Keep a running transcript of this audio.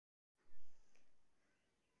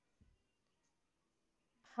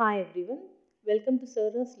Hi everyone, welcome to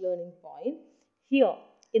Sarah's Learning Point. Here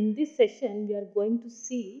in this session, we are going to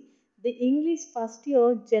see the English first year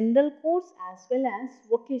general course as well as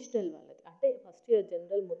vocational వాళ్ళకి అంటే first year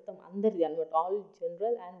general మొత్తం అందరిది అనమాట all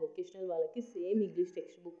general and vocational వాళ్ళకి same English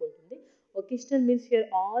text book ఉంటుంది. Vocational means here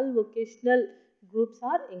all vocational groups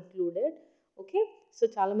are included. Okay, so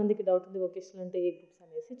చాలామందికి doubt ఉంది vocational అంటే ఏ గ్రూప్స్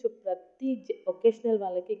అనేసి. సో ప్రతి వొకేషనల్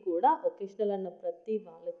వాళ్ళకి కూడా వొకేషనల్ అన్న ప్రతి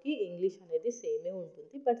వాళ్ళకి ఇంగ్లీష్ అనేది సేమే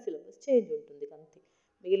ఉంటుంది, బట్ సిలబస్ చేంజ్ ఉంటుంది అంతే.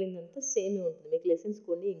 మిగిలిందంతా సేమే ఉంటుంది, మీకు లెసన్స్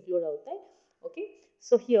కొన్ని ఇంక్లూడ్ అవుతాయి. Okay,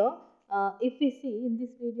 so here if we see in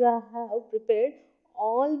this video I have prepared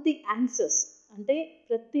all the answers. అంటే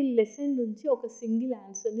ప్రతి లెసన్ నుంచి ఒక సింగిల్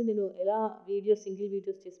ఆన్సర్ని నేను ఎలా సింగిల్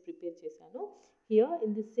వీడియోస్ చేసి ప్రిపేర్ చేశాను. Here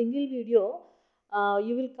in this single video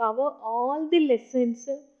you will cover all the lessons,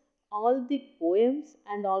 all the poems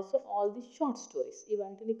and also all the short stories.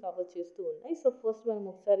 ఇవన్నీ కవర్ చేస్తూ ఉన్నాయి. సో ఫస్ట్ మనం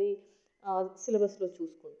ఒకసారి సిలబస్లో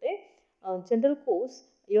చూసుకుంటే general course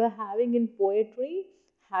you are having in poetry,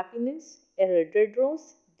 happiness, a red red rose,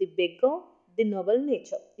 the beggar, the Nobel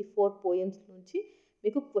nature. ఈ 4 poems నుంచి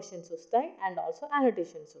మీకు క్వశ్చన్స్ వస్తాయి అండ్ ఆల్సో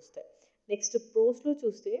అనోటేషన్స్ వస్తాయి. నెక్స్ట్ ప్రోస్లో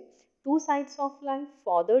చూస్తే Two Sides of Life,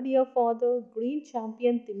 Father Dear Father, Green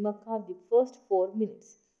Champion Timmaka, the first 4 minutes.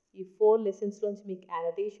 ఈ 4 lessons నుంచి మీకు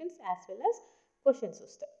annotations as well as questions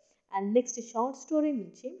వస్తాయి. అండ్ నెక్స్ట్ షార్ట్ స్టోరీ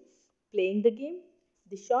నుంచి playing the game,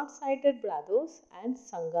 the short sighted brothers and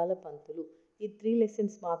సంగాల పంతులు. ఈ 3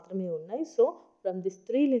 lessons మాత్రమే ఉన్నాయి. So from this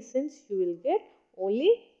 3 lessons you will get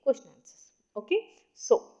only question answers. Okay,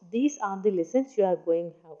 so these are the lessons you are going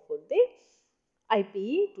to have for the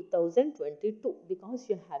IPE 2022 because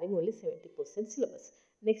you are having only 70% syllabus.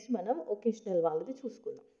 Next మనం vocational వాళ్ళది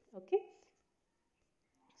చూసుకుందాం. Okay,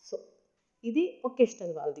 so ఇది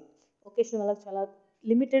vocational వాళ్ళది. Vocational వాళ్ళకి చాలా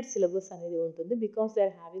limited syllabus అనేది ఉంటుంది because they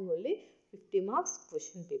are having only 50 marks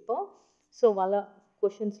question paper. So వాళ్ళ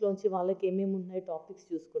క్వశ్చన్స్లోంచి వాళ్ళకి ఏమేమి ఉన్నాయి టాపిక్స్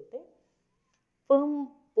చూసుకుంటే from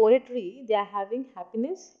poetry they are having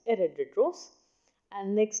happiness, a red red rose.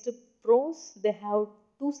 And next pros they have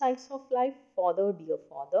Two Sides of Life, Father Dear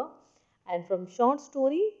Father, and from short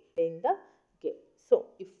story playing the game. So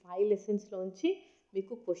ఈ 5 lessons లోంచి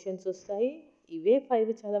మీకు questions వస్తాయి. ఇవే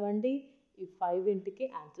 5 చదవండి, ఈ 5 ఇంటికి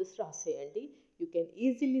answers రాసేయండి. You can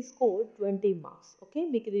easily score 20 marks. Okay,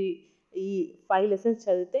 మీకు ఇది ఈ 5 lessons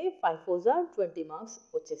చదివితే 5 4s are 20 మార్క్స్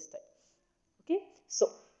వచ్చేస్తాయి. Okay, so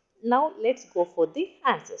now let's go for the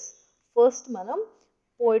answers. First మనం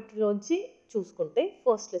పోయిటరీలోంచి చూసుకుంటే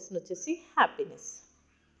ఫస్ట్ లెసన్ వచ్చేసి happiness.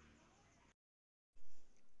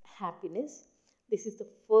 Happiness, this is the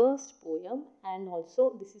first poem and also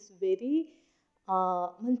this is very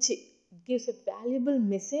manchi, gives a valuable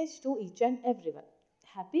message to each and everyone.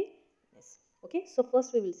 Happiness. Okay, so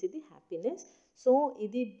first we will see the happiness. So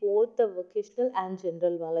ఇది both the vocational and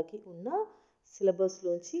general వాళ్ళకి ఉన్న syllabus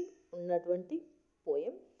లోంచి ఉన్నటువంటి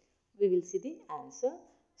poem. we will see the answer.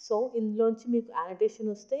 So ఇందులోంచి మీకు annotation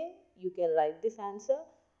వస్తే you can write this answer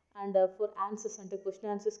and for answers అంటే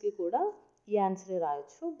question ఆన్సర్స్కి కూడా ఈ ఆన్సరే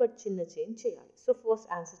రాయొచ్చు, బట్ చిన్న చేంజ్ చేయాలి. సో ఫస్ట్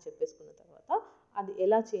ఆన్సర్ చెప్పేసుకున్న తర్వాత అది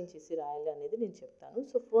ఎలా చేంజ్ చేసి రాయాలి అనేది నేను చెప్తాను.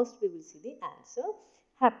 So first we will see the answer.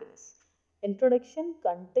 Happiness, introduction,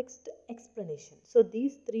 context, explanation. So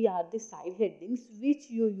these 3 are the side headings which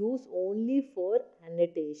you use only for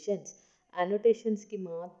annotations. అనోటేషన్స్కి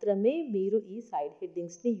మాత్రమే మీరు ఈ సైడ్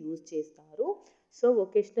హెడ్డింగ్స్ని యూజ్ చేస్తారు. సో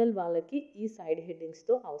వొకేషనల్ వాళ్ళకి ఈ సైడ్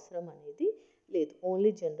హెడ్డింగ్స్తో అవసరం అనేది లేదు,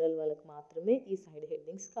 ఓన్లీ జనరల్ వాళ్ళకి మాత్రమే ఈ సైడ్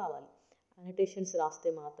హెడ్డింగ్స్ కావాలి. అనోటేషన్స్ రాస్తే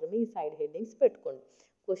మాత్రమే ఈ సైడ్ హెడ్డింగ్స్ పెట్టుకోండి.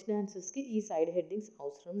 క్వశ్చన్ ఆన్సర్స్కి ఈ సైడ్ హెడ్డింగ్స్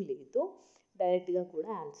అవసరం లేదు, డైరెక్ట్గా కూడా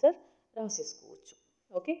ఆన్సర్ రాసేసుకోవచ్చు.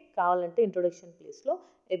 ఓకే, కావాలంటే ఇంట్రొడక్షన్ ప్లేస్లో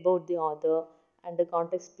about the author and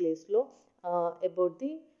context ప్లేస్లో అబౌట్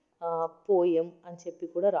ది పోయం అని చెప్పి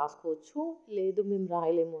కూడా రాసుకోవచ్చు. లేదు మేము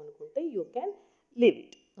రాయలేము అనుకుంటే you can leave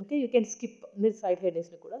it. Okay, you can skip, మీరు సైడ్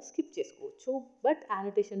హెడ్డింగ్స్ని కూడా స్కిప్ చేసుకోవచ్చు, బట్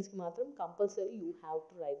అనోటేషన్స్కి మాత్రం compulsory you have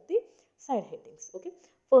to right the side headings. Okay,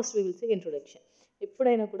 first we will see introduction.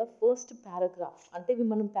 ఎప్పుడైనా కూడా ఫస్ట్ పారాగ్రాఫ్ అంటే ఇవి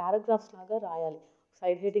మనం పారాగ్రాఫ్స్ లాగా రాయాలి.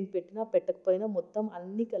 సైడ్ హెడ్డింగ్ పెట్టినా పెట్టకపోయినా మొత్తం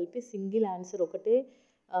అన్నీ కలిపి సింగిల్ ఆన్సర్ ఒకటే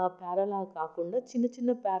పారాలా కాకుండా చిన్న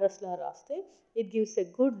చిన్న పారాస్లా రాస్తే it gives a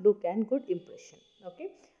good look and good impression. Okay,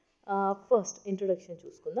 first introduction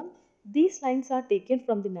చూసుకుందాం. These lines are taken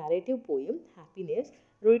from the narrative poem Happiness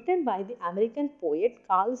written by the American poet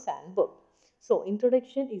Carl Sandburg. So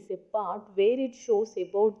introduction is a part where it shows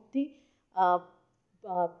about the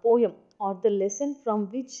poem or the lesson from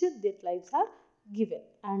which the lines are given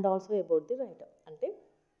and also about the writer. అంటే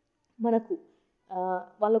మనకు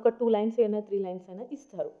వాళ్ళు ఒక 2 lines అయినా 3 lines అయినా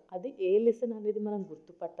ఇస్తారు, అది ఏ lesson అనేది మనం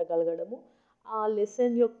గుర్తుపట్టగలగడము, ఆ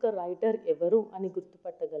లెసన్ యొక్క రైటర్ ఎవరు అని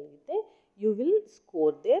గుర్తుపట్టగలిగితే you will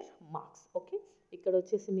score there marks. Okay, ఇక్కడ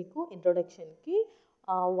వచ్చేసి మీకు ఇంట్రొడక్షన్కి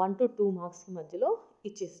 1 to 2 మార్క్స్కి మధ్యలో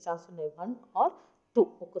ఇచ్చేసి ఛాన్స్ ఉన్నాయి, 1 or 2.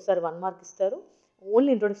 ఒక్కోసారి 1 మార్క్ ఇస్తారు,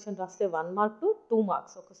 ఓన్లీ ఇంట్రొడక్షన్ రాస్తే 1 మార్క్ to 2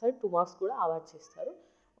 మార్క్స్, ఒక్కసారి 2 మార్క్స్ కూడా అవార్డ్ చేస్తారు.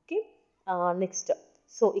 Okay, next.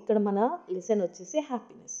 సో ఇక్కడ మన లెసన్ వచ్చేసి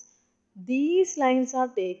happiness. These lines are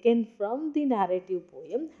taken from the narrative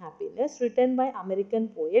poem Happiness, written by American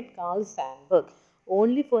poet Carl Sandburg.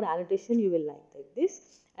 Only for annotation you will like this.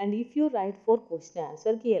 And if you write for question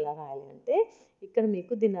answer కి ఎలా రాయాలి అంటే ఇక్కడ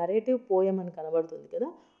మీకు the narrative poem అని కనబడుతుంది కదా,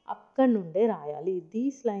 అక్కడ నుండే రాయాలి.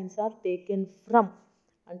 These lines are taken from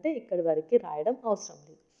అంటే ఇక్కడి వరకు రాయడం అవసరం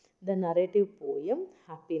లేదు. The narrative poem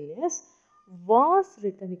happiness was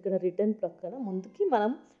return, ఇక్కడ రిటర్న్ ప్రక్కన ముందుకి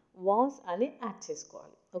మనం వాస్ అని యాడ్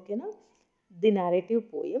చేసుకోవాలి. ఓకేనా. The narrative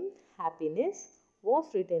poem happiness was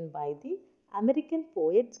written by the American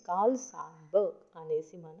poet curl సాండ్బర్గ్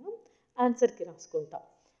అనేసి మనం ఆన్సర్కి రాసుకుంటాం.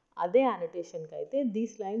 అదే అనోటేషన్కి అయితే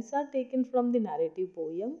these lines are taken from the narrative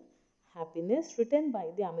poem happiness written by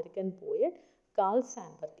the American poet curl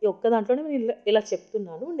సాండ్బర్గ్. ఈ ఒక్క దాంట్లోనే నేను ఇలా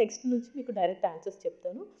చెప్తున్నాను, నెక్స్ట్ నుంచి మీకు డైరెక్ట్ ఆన్సర్స్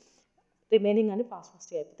చెప్తాను. రిమైనింగ్ అని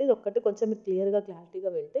ఫాస్ట్గా అయిపోతే ఇది ఒక్కటి కొంచెం మీకు క్లియర్గా క్లారిటీగా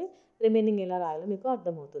వింటే రిమైనింగ్ ఎలా రాయాలో మీకు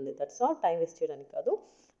అర్థమవుతుంది. దట్స్ ఆల్, టైం వేస్ట్ చేయడానికి కాదు.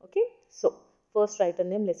 Okay, so first writer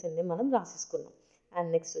name, lesson name మనం రాసేసుకున్నాం. అండ్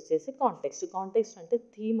నెక్స్ట్ వచ్చేసి కాంటెక్స్ట్. కాంటెక్స్ట్ అంటే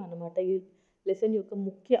థీమ్ అనమాట. ఈ లెసన్ యొక్క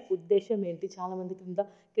ముఖ్య ఉద్దేశం ఏంటి? చాలామంది కింద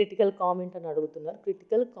క్రిటికల్ కామెంట్ అని అడుగుతున్నారు.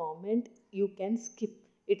 Critical comment you can skip,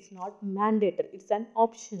 it's not mandatory, it's an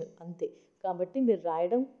optional అంతే. కాబట్టి మీరు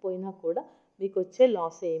రాయడం పోయినా కూడా మీకు వచ్చే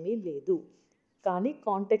లాస్ ఏమీ లేదు. కానీ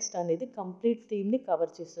కాంటెక్స్ట్ అనేది కంప్లీట్ థీమ్ని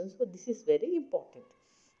కవర్ చేస్తుంది. So this is very important.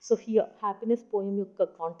 So here happiness poem యొక్క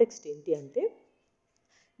కాంటెక్స్ట్ ఏంటి అంటే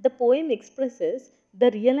the poem expresses the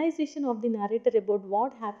realization of the narrator about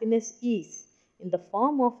what happiness is in the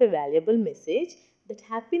form of a valuable message that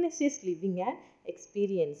happiness is living and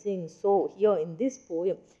experiencing. So here in this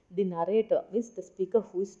poem the narrator means the speaker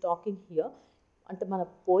who is talking here అంటే మన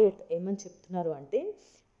poet ఏమని చెప్తున్నారు అంటే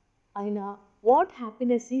ఆయన what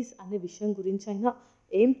happiness is అనే విషయం గురించి ఆయన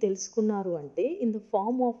ఏం తెలుసుకున్నారు అంటే ఇన్ ద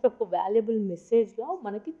ఫార్మ్ ఆఫ్ ఒక వాల్యుబుల్ మెసేజ్లో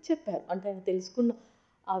మనకి చెప్పారు. అంటే ఆయన తెలుసుకున్న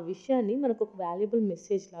ఆ విషయాన్ని మనకు ఒక వాల్యుబుల్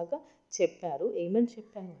మెసేజ్ లాగా చెప్పారు. ఏమని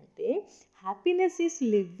చెప్పారు అంటే happiness is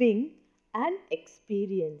living and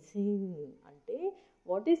experiencing. అంటే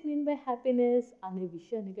what is mean buy happiness అనే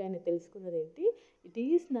విషయానికి ఆయన తెలుసుకున్నది ఏంటి? It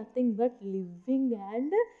is nothing but living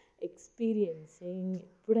and experiencing.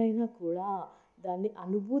 ఎప్పుడైనా కూడా దాన్ని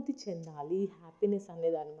అనుభూతి చెందాలి. హ్యాపీనెస్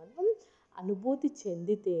అనేదాన్ని మనం అనుభూతి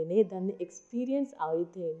చెందితేనే, దాన్ని ఎక్స్పీరియన్స్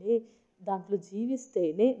అయితేనే, దాంట్లో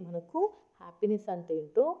జీవిస్తేనే మనకు హ్యాపీనెస్ అంటే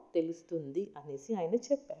ఏంటో తెలుస్తుంది అనేసి ఆయన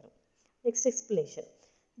చెప్పారు. Next explanation.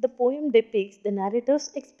 The poem డెపిక్ట్స్ the narrator's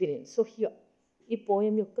experience. So here ఈ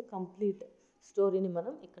పోయం యొక్క కంప్లీట్ స్టోరీని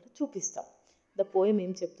మనం ఇక్కడ చూపిస్తాం. ద పోయం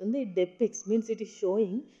ఏం చెప్తుంది? It డెపిక్ట్స్ means it is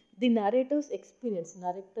showing the narrator's experience.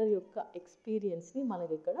 Narrator యొక్క ఎక్స్పీరియన్స్ని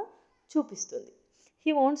మనకి ఇక్కడ చూపిస్తుంది.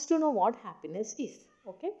 He wants to know what happiness is.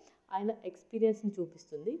 Okay, ఆయన ఎక్స్పీరియన్స్ని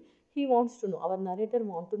చూపిస్తుంది. He wants to know, hour narrator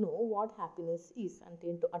want to know what happiness is అంటే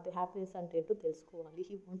ఏంటో, అంటే హ్యాపీనెస్ అంటే ఏంటో తెలుసుకోవాలి.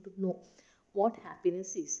 He want to know what happiness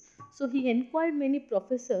is. So he inquired many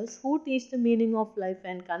professors who teach the meaning of life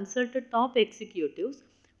and consulted top executives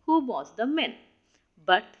who boss the men,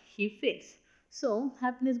 but he fails. So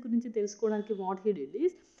happiness gurinchi telusukodaniki what he did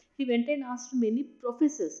is he went and asked many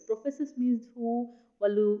professors. Professors means who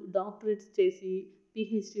వాళ్ళు doctorates చేసి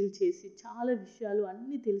పిహెచ్డీలు చేసి చాలా విషయాలు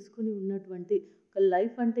అన్నీ తెలుసుకుని ఉన్నటువంటి, ఒక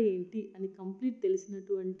life అంటే ఏంటి అని కంప్లీట్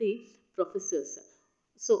తెలిసినటువంటి ప్రొఫెసర్స్.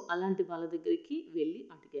 సో అలాంటి వాళ్ళ దగ్గరికి వెళ్ళి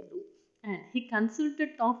అడిగారు. And he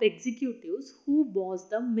consulted top executives who boss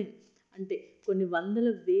the men. అంటే కొన్ని వందల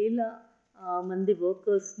వేల మంది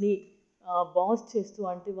వర్కర్స్ని బాస్ చేస్తూ,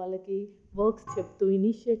 అంటే వాళ్ళకి వర్క్స్ చెప్తూ,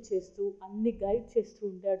 ఇనిషియేట్ చేస్తూ, అన్ని గైడ్ చేస్తూ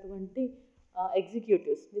ఉండేటువంటి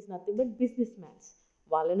executives means nothing but business mans,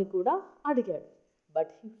 వాళ్ళని కూడా అడిగాడు. But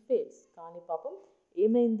he fails. కానీ పాపం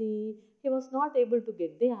ఏమైంది? He was not able to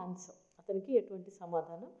get the answer. అతనికి ఎటువంటి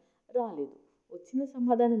సమాధానం రాలేదు. వచ్చిన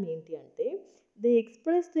సమాధానం ఏంటి అంటే they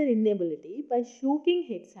express there inability by షూకింగ్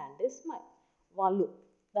heads and a smile. వాళ్ళు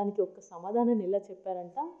దానికి ఒక సమాధానాన్ని ఎలా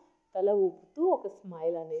చెప్పారంట? తల ఊపుతూ ఒక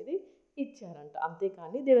స్మైల్ అనేది ఇచ్చారంట.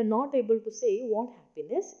 అంతేకాని they were not able to say what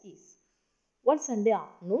happiness is. One Sunday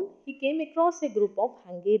afternoon he came across a group of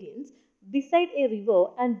హంగేరియన్స్ beside A river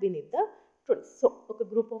and beneath the trees. So ఒక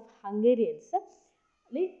గ్రూప్ ఆఫ్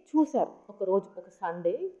హంగేరియన్స్ని చూశారు ఒకరోజు, ఒక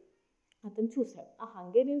సండే అతను చూశాడు. ఆ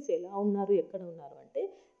హంగేరియన్స్ ఎలా ఉన్నారు, ఎక్కడ ఉన్నారు అంటే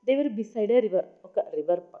they were beside A river, ఒక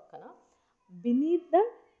రివర్ పక్కన, బినీత్ ద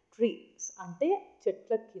ట్రీస్ అంటే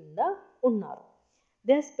చెట్ల కింద ఉన్నారు.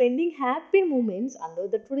 They are spending happy moments under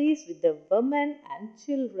the trees with the women and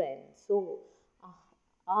children. So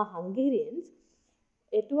ఆ హంగేరియన్స్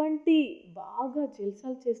ఎటువంటి బాగా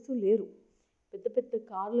జల్సాలు చేస్తూ లేరు, పెద్ద పెద్ద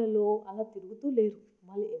కార్లలో అలా తిరుగుతూ లేరు.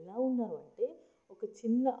 వాళ్ళు ఎలా ఉన్నారు అంటే ఒక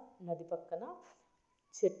చిన్న నది పక్కన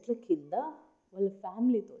చెట్ల కింద వాళ్ళ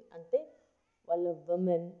ఫ్యామిలీతో, అంటే వాళ్ళ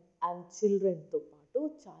విమెన్ అండ్ చిల్డ్రన్తో పాటు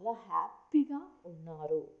చాలా హ్యాపీగా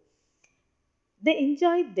ఉన్నారు. They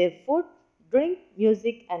enjoy their food, drink,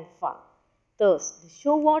 music and fun. Thus, they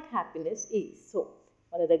show what happiness is. So,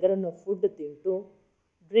 వాళ్ళ దగ్గర ఉన్న ఫుడ్ తింటూ,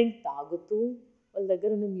 డ్రింక్ తాగుతూ, వాళ్ళ దగ్గర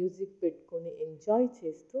ఉన్న మ్యూజిక్ పెట్టుకొని ఎంజాయ్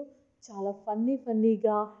చేస్తూ చాలా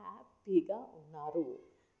ఫన్నీగా హ్యాపీగా ఉన్నారు.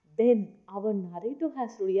 Then hour narrative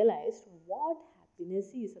has realised what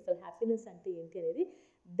happiness is, అసలు హ్యాపీనెస్ అంటే ఏంటి అనేది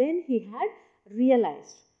then he had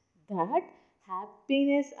realised that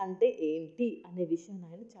happiness అంటే ఏంటి అనే విషయాన్ని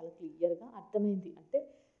ఆయన చాలా క్లియర్గా అర్థమైంది. అంటే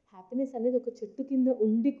హ్యాపీనెస్ అనేది ఒక చెట్టు కింద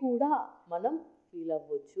ఉండి కూడా మనం ఫీల్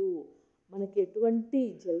అవ్వచ్చు, మనకి ఎటువంటి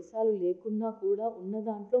జల్సాలు లేకున్నా కూడా ఉన్న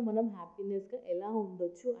దాంట్లో మనం హ్యాపీనెస్గా ఎలా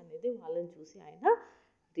ఉండొచ్చు అనేది వాళ్ళని చూసి ఆయన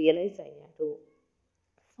రియలైజ్ అయ్యాడు.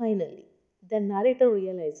 Finally the narrator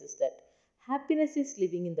realises that happiness is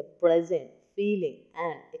living in the present, feeling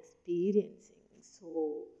and experiencing. So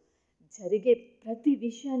జరిగే ప్రతి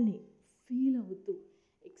విషయాన్ని ఫీల్ అవుతూ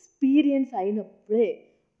ఎక్స్పీరియన్స్ అయినప్పుడే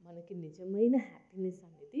మనకి నిజమైన హ్యాపీనెస్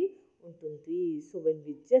అనేది ఉంటుంది. So when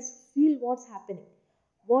we just feel what's happening,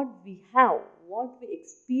 what we have, what we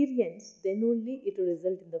experience, then only it will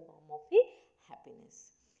result in the form of a happiness.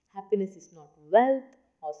 Happiness is not wealth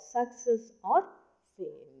or success or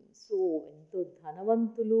fame. So ఎంతో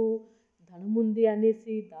ధనవంతులు, ధనముంది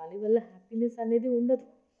అనేసి దానివల్ల happiness అనేది ఉండదు,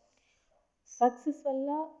 success వల్ల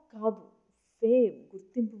కాదు, fame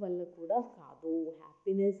గుర్తింపు వల్ల కూడా కాదు.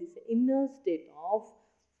 Happiness is inner state of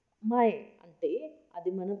mind, అంటే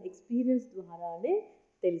అది మనం ఎక్స్పీరియన్స్ ద్వారానే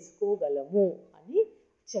తెలుసుకోగలము అని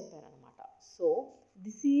చెప్పారనమాట. So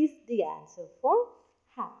this is the answer for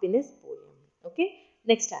happiness poem. Okay,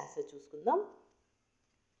 next answer చూసుకుందాం.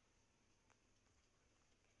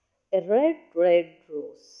 A red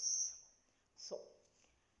rose. So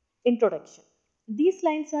introduction. These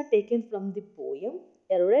lines are taken from the poem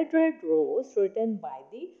A Red Rose, written by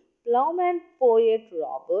the plowman poet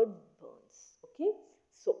Robert Burns. Okay,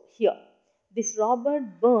 so here this Robert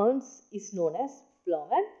Burns is known as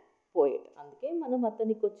plowman poet, అందుకే మనం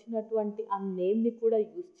అతనికి వచ్చినటువంటి ఆ నేమ్ని కూడా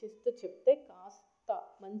use చేస్తూ చెప్తే కాస్త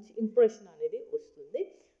మంచి ఇంప్రెషన్ అనేది వస్తుంది.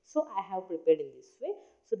 So I have prepared in this way.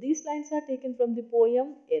 So these lines are taken from the poem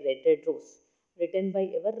A red rose, written by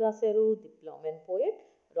ఎవరు రాశారు? The ప్లౌమెన్ poet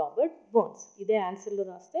Robert burns. ఇదే ఆన్సర్లో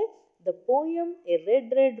రాస్తే the poem A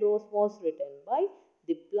red rose was written by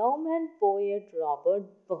the ప్లౌమెన్ poet Robert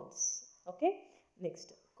burns. Okay,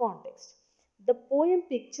 next context. The poem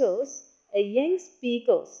pictures a young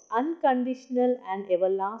speaker's unconditional and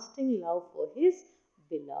everlasting love for his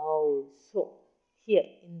beloved. So here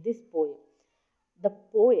in this poem the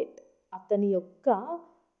poet అతని యొక్క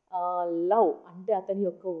love, అంటే అతని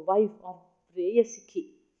యొక్క wife or ప్రేయసికి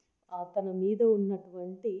తన మీద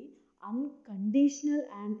ఉన్నటువంటి unconditional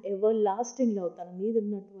and ever lasting love, తన మీద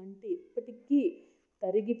ఉన్నటువంటి ఎప్పటికీ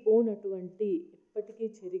తరిగిపోనటువంటి, ఎప్పటికీ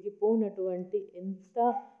చెరిగిపోనటువంటి, ఎంత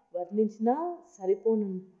వర్ణించినా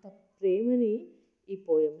సరిపోనంత ప్రేమని ఈ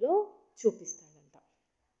పోయంలో చూపిస్తాడంట.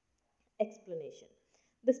 Explanation.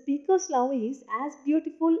 The speakers love is as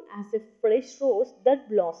beautiful as a fresh rose that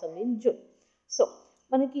blossom in June. So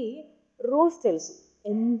మనకి రోజ్ తెలుసు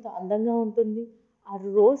ఎంత అందంగా ఉంటుంది. ఆ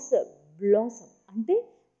రోజ్ బ్లాసమ్ అంటే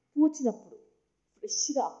పూచినప్పుడు,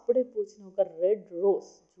 ఫ్రెష్గా అప్పుడే పూచిన ఒక రెడ్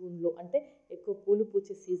రోజ్ జూన్లో, అంటే ఎక్కువ పూలు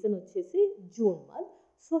పూచే సీజన్ వచ్చేసి June month.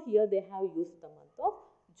 So here they have use the month of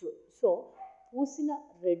June. So పూసిన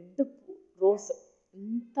రెడ్ రోజ్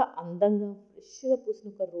ఎంత అందంగా, ఫ్రెష్గా పూసిన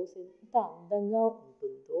ఒక రోజ్ ఎంత అందంగా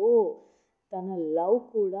ఉంటుందో తన లవ్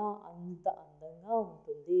కూడా అంత అందంగా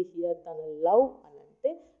ఉంటుంది. హియర్ తన లవ్ అని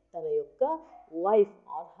అంటే తన యొక్క వైఫ్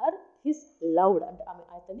ఆర్ హిస్ లవ్డ్, అంటే ఆమె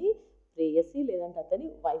అతని ప్రేయసి లేదంటే అతని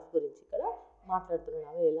వైఫ్ గురించి ఇక్కడ మాట్లాడుతున్నాడు.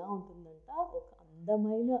 ఆమె ఎలా ఉంటుందంట, ఒక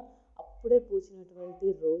అందమైన అప్పుడే పూసినటువంటి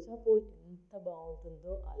రోజా పువ్వు ఎంత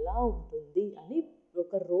బాగుంటుందో అలా ఉంటుంది అని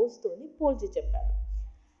ఒక రోజుతోని పోల్చి చెప్పాడు.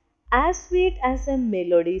 As sweet as a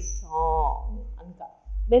melody song అంట.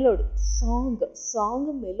 మెలోడీ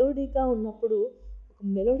సాంగ్ మెలోడీగా ఉన్నప్పుడు, ఒక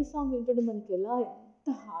మెలోడీ సాంగ్ వింటుంటే మనకి ఎలా ఎంత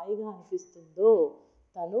హాయిగా అనిపిస్తుందో,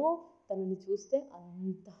 తనని చూస్తే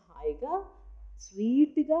అంత హాయిగా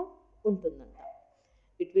స్వీట్గా ఉంటుందంట.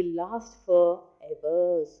 It will last for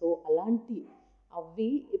ever. So అలాంటి అవి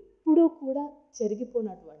ఎప్పుడూ కూడా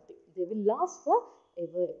చెరిగిపోయినటువంటి, they will last for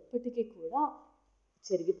ever, ఎప్పటికీ కూడా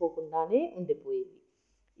చెరిగిపోకుండానే ఉండిపోయేవి.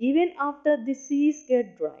 Even after the Seas get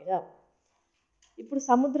dried up. ఇప్పుడు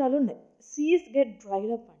సముద్రాలు ఉన్నాయి, సీస్ గెట్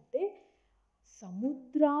డ్రైడ్ అప్ అంటే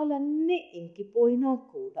సముద్రాలన్నీ ఇంకిపోయినా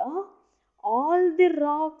కూడా ఆల్ ది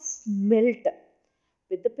రాక్స్ మెల్ట్,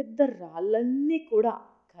 పెద్ద పెద్ద రాళ్ళన్నీ కూడా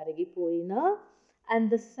కరిగిపోయినా and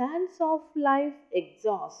the sands of life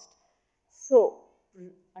exhaust. So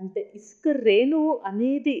అంటే ఇసుక రేణు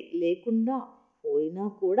అనేది లేకుండా పోయినా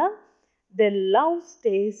కూడా the love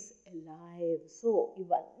stays alive. So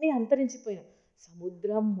ఇవన్నీ అంతరించిపోయిన,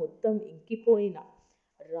 సముద్రం మొత్తం ఇంకిపోయిన,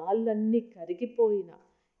 రాళ్ళన్నీ కరిగిపోయిన,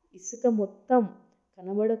 ఇసుక మొత్తం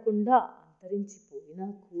కనబడకుండా అంతరించిపోయినా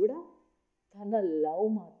కూడా తన లవ్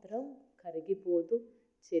మాత్రం కరిగిపోదు,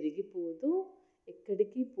 చెరిగిపోదు,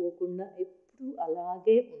 ఎక్కడికి పోకుండా ఎప్పుడు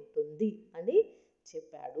అలాగే ఉంటుంది అని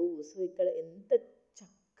చెప్పాడు. సో ఇక్కడ ఎంత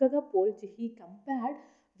చక్కగా పోల్చి he compared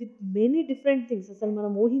with many different things, అసలు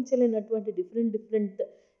మనం ఊహించలేనటువంటి డిఫరెంట్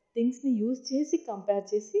థింగ్స్ని యూజ్ చేసి కంపేర్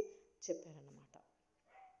చేసి చెప్పారనమాట.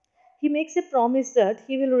 He makes a promise that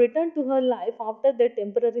he will return to her life after their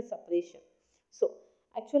temporary separation. So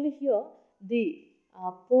actually here the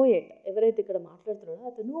poet ఎవరైతే ఇక్కడ మాట్లాడుతున్నాడో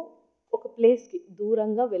అతను ఒక ప్లేస్కి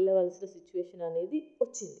దూరంగా వెళ్ళవలసిన సిచ్యువేషన్ అనేది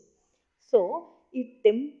వచ్చింది. సో ఈ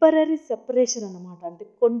టెంపరరీ సెపరేషన్ అన్నమాట, అంటే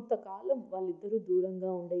కొంతకాలం వాళ్ళిద్దరూ దూరంగా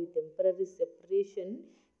ఉండే ఈ టెంపరరీ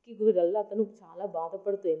సెపరేషన్కి వల్ల అతను చాలా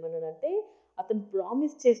బాధపడుతూ ఏమన్నాడంటే అతను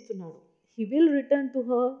ప్రామిస్ చేస్తున్నాడు he will return to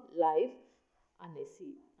her life అనేసి,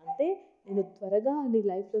 అంటే నేను త్వరగా నీ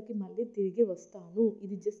లైఫ్లోకి మళ్ళీ తిరిగి వస్తాను,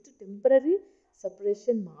 ఇది జస్ట్ టెంపరరీ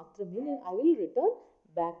సెపరేషన్ మాత్రమే, నేను I will return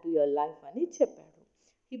back to your life అని చెప్పాడు.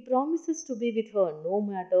 He promises to be with her no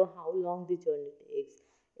matter how long the journey takes.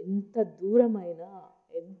 ఎంత దూరమైనా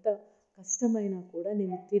ఎంత కష్టమైనా కూడా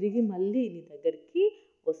నేను తిరిగి మళ్ళీ నీ దగ్గరికి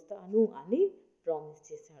వస్తాను అని ప్రామిస్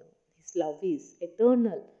చేశాడు. His love is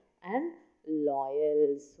eternal and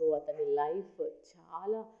loyal. So అతని లైఫ్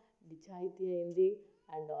చాలా నిజాయితీ అయింది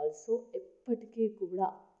అండ్ ఆల్సో ఎప్పటికీ కూడా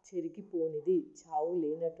చెరిగిపోనిది, చావు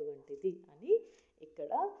లేనటువంటిది అని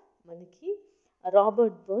ఇక్కడ మనకి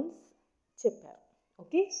రాబర్ట్ బర్న్స్ చెప్పారు.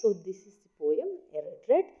 Okay, so this is the poem a red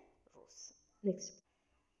red rose. Next,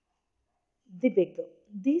 the beggar.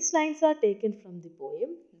 These lines are taken from the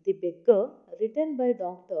poem The Beggar, written by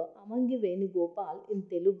Dr. Ammangi Venugopal in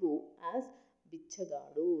Telugu as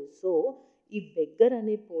Bichchagadu. So ఈ beggar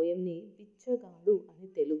అనే పోయంని బిచ్చగాడు అని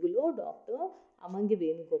తెలుగులో doctor అమంగి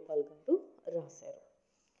Venugopal గారు రాశారు.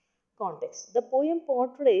 Context, the poem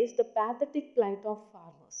portrays the pathetic plight of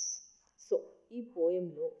farmers. So ఈ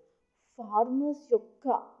పోయంలో farmers యొక్క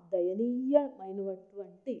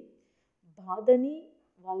దయనీయమైనటువంటి బాధని,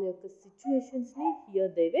 వాళ్ళ యొక్క సిచ్యువేషన్స్ని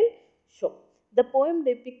here they will show. The poem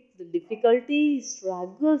depicts the difficulties,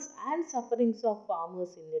 struggles and sufferings of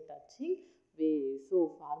farmers in a touching way. So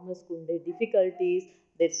farmers kunde difficulties,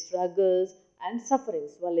 their struggles and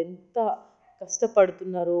sufferings, వాళ్ళు ఎంత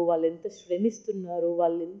కష్టపడుతున్నారు, వాళ్ళు ఎంత శ్రమిస్తున్నారు,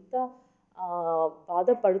 వాళ్ళు ఎంత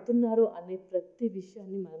బాధపడుతున్నారు అనే ప్రతి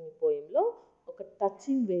విషయాన్ని మనం ఈ పోయంలో ఒక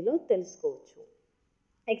టచింగ్ వేలో తెలుసుకోవచ్చు.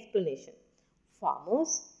 Explanation,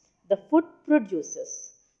 farmers, the food producers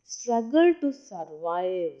struggle to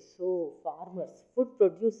survive. So farmers food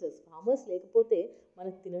producers, farmers లేకపోతే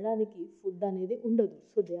మనకు తినడానికి ఫుడ్ అనేది ఉండదు.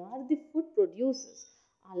 So they are the food producers.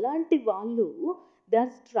 అలాంటి వాళ్ళు they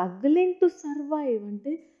are struggling to survive,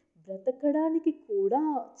 అంటే బ్రతకడానికి కూడా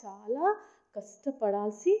చాలా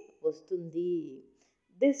కష్టపడాల్సి వస్తుంది.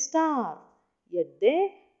 They star at they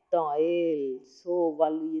toil. So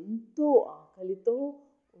వాళ్ళు ఎంతో ఆకలితో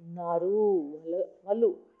ఉన్నారు, వాళ్ళు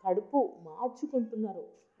కడుపు మార్చుకుంటున్నారు,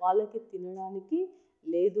 వాళ్ళకి తినడానికి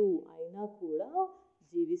లేదు, అయినా కూడా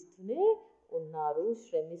జీవిస్తూనే ఉన్నారు,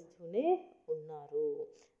 శ్రమిస్తూనే ఉన్నారు.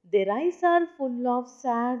 There eyes are full of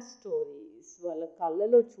sad stories. వాళ్ళ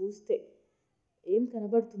కళ్ళలో చూస్తే ఏం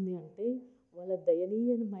కనబడుతుంది అంటే వాళ్ళ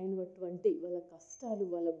దయనీయమైనటువంటి వాళ్ళ కష్టాలు,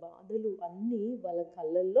 వాళ్ళ బాధలు అన్నీ వాళ్ళ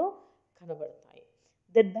కళ్ళల్లో కనబడతాయి.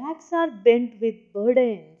 Their backs are bent with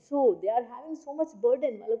burden. So they are having so much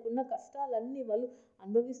burden. వాళ్ళకున్న కష్టాలన్నీ, వాళ్ళు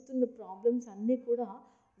అనుభవిస్తున్న ప్రాబ్లమ్స్ అన్నీ కూడా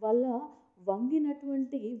వాళ్ళ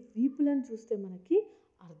వంగినటువంటి వీపులను చూస్తే మనకి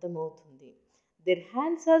అర్థమవుతుంది. Their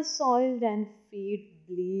hands are soiled and feet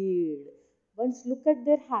bleed. Once look at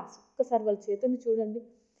their hands. ఒక్కసారి వాళ్ళ చేతులను చూడండి,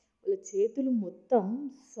 వాళ్ళ చేతులు మొత్తం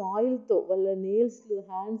సాయిల్తో, వాళ్ళ నెయిల్స్,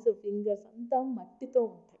 హ్యాండ్స్, ఫింగర్స్ అంతా మట్టితో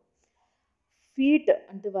ఉంటాయి. ఫీట్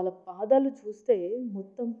అంటే వాళ్ళ పాదాలు చూస్తే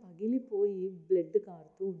మొత్తం పగిలిపోయి బ్లడ్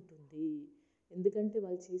కారుతూ ఉంటుంది. ఎందుకంటే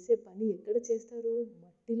వాళ్ళు చేసే పని ఎక్కడ చేస్తారు,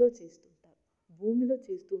 మట్టిలో చేస్తుంటారు, భూమిలో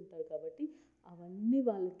చేస్తూ ఉంటారు, కాబట్టి అవన్నీ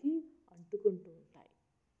వాళ్ళకి అంటుకుంటూ ఉంటాయి.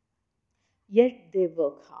 Yet they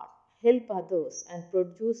work hard, help others and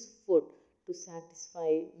produce food to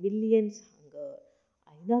satisfy millions hunger.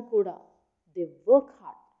 అయినా కూడా they work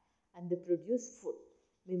hard and they produce food.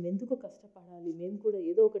 మేము ఎందుకు కష్టపడాలి, మేము కూడా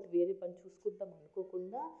ఏదో ఒకటి వేరే పని చూసుకుంటాం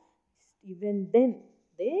అనుకోకుండా even then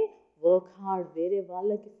they work hard, వేరే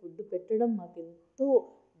వాళ్ళకి ఫుడ్ పెట్టడం మాకు ఎంతో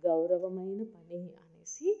గౌరవమైన పని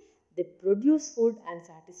అనేసి they produce food and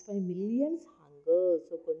satisfy millions hunger.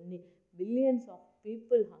 So కొన్ని మిలియన్స్ ఆఫ్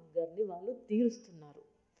పీపుల్ హంగర్ని వాళ్ళు తీరుస్తున్నారు.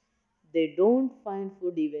 They don't find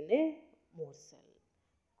food even a మోర్సెల్.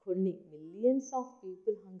 కొన్ని మిలియన్స్ ఆఫ్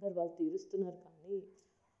పీపుల్ హంగర్ వాళ్ళు తీరుస్తున్నారు, కానీ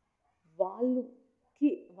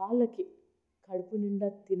వాళ్ళకి కడుపు నిండా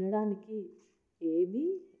తినడానికి ఏమీ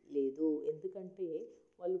లేదు. ఎందుకంటే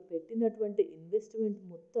వాళ్ళు పెట్టినటువంటి ఇన్వెస్ట్మెంట్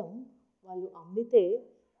మొత్తం వాళ్ళు అమ్మితే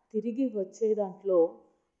తిరిగి వచ్చే దాంట్లో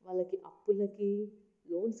వాళ్ళకి అప్పులకి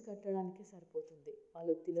లోన్స్ కట్టడానికి సరిపోతుంది.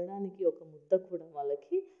 వాళ్ళు తినడానికి ఒక ముద్ద కూడా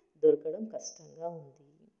వాళ్ళకి దొరకడం కష్టంగా ఉంది.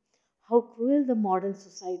 How cruel the modern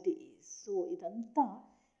society is. So ఇదంతా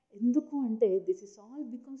ఎందుకు అంటే this is all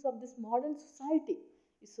because of this modern society.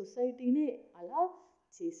 ఈ సొసైటీనే అలా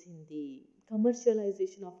చేసింది.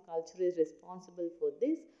 Commercialisation of culture is responsible for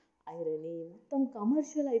this irony. మొత్తం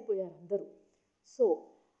కమర్షియల్ అయిపోయారు అందరూ. సో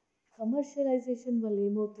కమర్షియలైజేషన్ వల్ల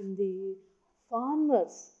ఏమవుతుంది,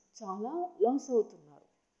 ఫార్మర్స్ చాలా లాస్ అవుతున్నారు.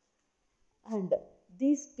 And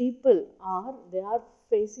these people they are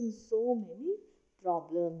facing so many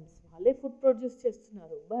problems. వాళ్ళే ఫుడ్ ప్రొడ్యూస్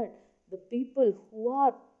చేస్తున్నారు, but the people who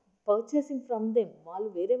are purchasing from them, వాళ్ళు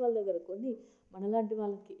వేరే వాళ్ళ దగ్గర కొని మనలాంటి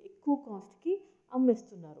వాళ్ళకి ఎక్కువ కాస్ట్కి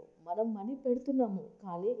అమ్మేస్తున్నారు. మనం మనీ పెడుతున్నాము,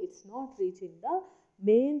 కానీ it's not reaching the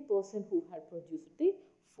main person who had produced the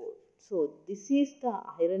food. So this is the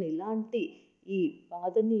iron. ఇలాంటి ఈ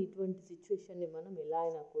బాధని, ఇటువంటి సిచ్యువేషన్ని మనం ఎలా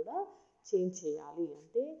అయినా కూడా చేంజ్ చేయాలి.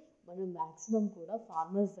 అంటే మనం మ్యాక్సిమం కూడా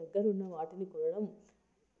ఫార్మర్స్ దగ్గర ఉన్న వాటిని కొనడం,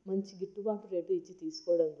 మంచి గిట్టుబాటు రేటు ఇచ్చి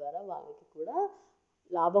తీసుకోవడం ద్వారా వాళ్ళకి కూడా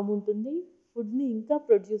లాభం ఉంటుంది. ఫుడ్ని ఇంకా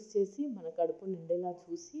ప్రొడ్యూస్ చేసి మన కడుపు నిండేలా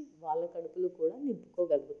చూసి వాళ్ళ కడుపులు కూడా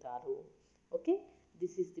నింపుకోగలుగుతారు. Okay,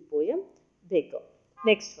 this is the poem beggar.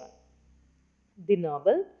 Next one, the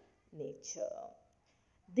Nobel nature.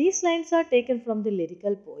 These lines are taken from the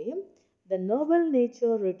lyrical poem The Noble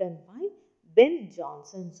Nature, written by Ben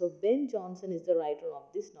Jonson. So Ben Jonson is the writer of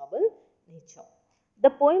this noble nature.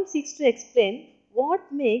 The poem seeks to explain what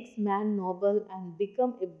makes man noble and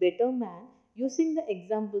become a better man using the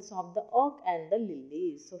examples of the oak and the lily.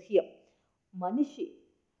 So here, మనిషి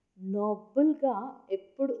నోబుల్గా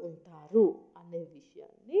ఎప్పుడు ఉంటారు అనే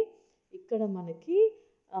విషయాన్ని ఇక్కడ మనకి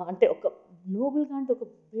అంటే ఒక నోబుల్గా అంటే ఒక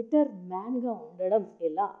బెటర్ మ్యాన్గా ఉండడం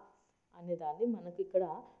ఎలా అనేదాన్ని మనకి ఇక్కడ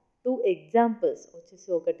 2 ఎగ్జాంపుల్స్ వచ్చేసి,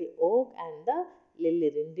 ఒకటి ఓక్ అండ్ ద లిల్లీ,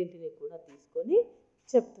 రెండింటిని కూడా తీసుకొని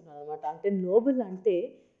చెప్తున్నాను అనమాట. అంటే నోబుల్ అంటే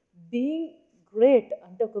బీయింగ్ గ్రేట్,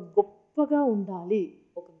 అంటే ఒక గొప్పగా ఉండాలి,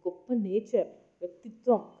 ఒక గొప్ప నేచర్,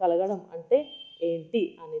 వ్యక్తిత్వం కలగడం అంటే ఏంటి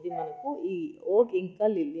అనేది మనకు ఈ ఓక్ ఇంకా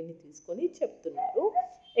లిల్లీని తీసుకొని చెప్తున్నారు.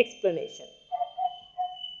 Explanation.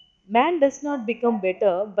 Man does not become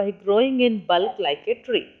better by growing in bulk like a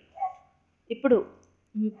tree. ఇప్పుడు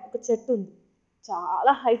ఒక చెట్టు ఉంది,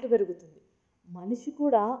 చాలా హైట్ పెరుగుతుంది. మనిషి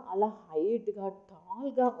కూడా అలా హైట్గా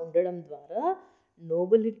టాల్గా ఉండడం ద్వారా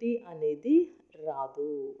నోబిలిటీ అనేది రాదు,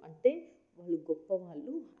 అంటే వాళ్ళు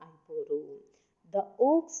గొప్పవాళ్ళు అయిపోరు. ద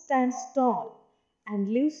ఓక్ stands tall and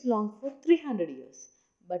lives long for 300 years,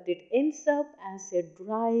 but it ends up as a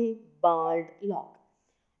dry, bald log.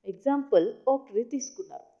 Example ఓక్ ట్రీ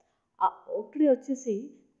తీసుకున్నారు. ఆ ఓక్ ట్రీ వచ్చేసి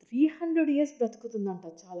 300 ఇయర్స్ బ్రతుకుతుందంట,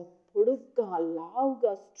 చాలా పొడుగ్గా,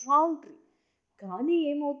 లావుగా, స్ట్రాంగ్ ట్రీ. కానీ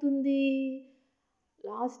ఏమవుతుంది,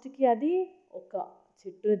 లాస్ట్కి అది ఒక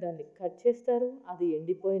చెట్టుని దాన్ని కట్ చేస్తారు, అది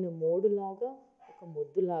ఎండిపోయిన మోడులాగా, ఒక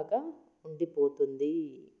మొద్దులాగా ఉండిపోతుంది.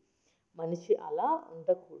 మనిషి అలా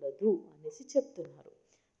ఉండకూడదు అనేసి చెప్తున్నారు.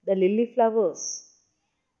 The lily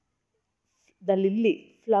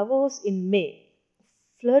flowers in May,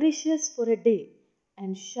 flourishes for a day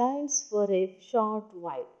and shines for a short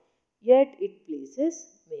while, at it pleases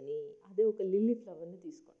many. అదే ఒక లిల్లీ ఫ్లవర్ని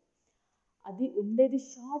తీసుకోండి, అది ఉండేది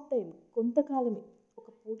షార్ట్ టైం, కొంతకాలమే, ఒక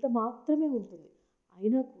పూట మాత్రమే ఉంటుంది,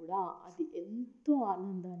 అయినా కూడా అది ఎంతో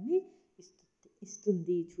ఆనందాన్ని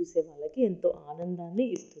ఇస్తుంది, చూసే వాళ్ళకి ఎంతో ఆనందాన్ని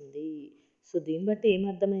ఇస్తుంది. సో దీన్ని బట్టి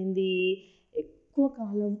ఏమర్థమైంది, ఎక్కువ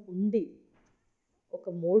కాలం ఉండి ఒక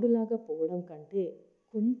మోడులాగా పోవడం కంటే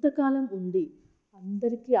కొంతకాలం ఉండి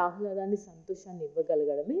అందరికీ ఆహ్లాదాన్ని, సంతోషాన్ని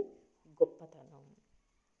ఇవ్వగలగడమే గొప్పతనం.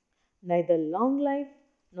 Neither long life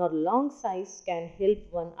Nar long size can help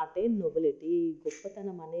one attain nobility.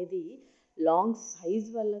 గొప్పతనం అనేది లాంగ్ సైజ్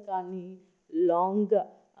వల్ల కానీ, లాంగ్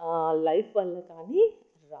లైఫ్ వల్ల కానీ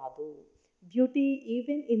రాదు. Beauty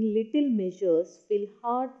even in little measures fill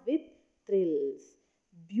heart with thrills.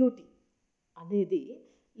 Beauty అనేది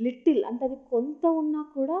లిటిల్ అంటే అది కొంత ఉన్నా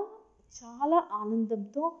కూడా చాలా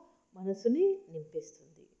ఆనందంతో మనసుని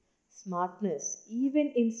నింపేస్తుంది. Smartness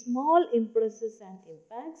even in small impresses and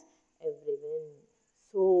impacts everyone.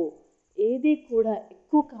 So ఏది కూడా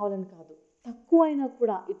ఎక్కువ కావాలని కాదు, తక్కువ అయినా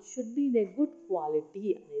కూడా it should be in a good quality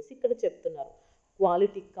అనేసి ఇక్కడ చెప్తున్నారు.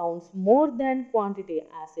 Quality counts more than quantity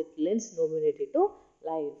as it lens నోమినేటీ to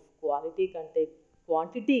life. Quality కంటే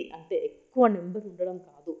క్వాంటిటీ అంటే ఎక్కువ నెంబర్ ఉండడం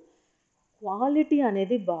కాదు, క్వాలిటీ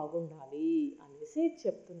అనేది బాగుండాలి అనేసి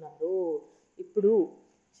చెప్తున్నారు. ఇప్పుడు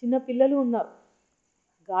చిన్న పిల్లలు ఉన్నారు,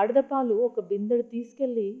 గాడిద పాలు ఒక బిందెడు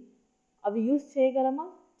తీసుకెళ్ళి అవి యూస్ చేయగలమా?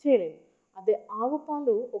 చేయలేము. అదే ఆవు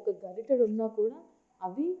పాలు ఒక గరిటెడు ఉన్నా కూడా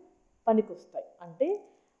అవి పనికొస్తాయి. అంటే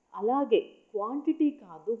అలాగే క్వాంటిటీ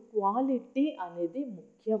కాదు, క్వాలిటీ అనేది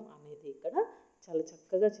ముఖ్యం అనేది ఇక్కడ చాలా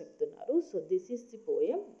చక్కగా చెప్తున్నారు. So this is the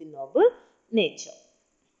poem the Nobel nature.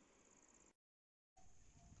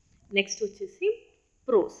 Next వచ్చేసి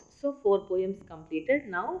pros. So 4 poems completed.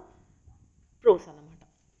 Now pros అన్నమాట.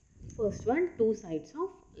 First one, 2 sides of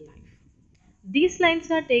life. These lines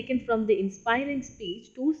are taken from the inspiring speech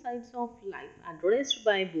 2 sides of life addressed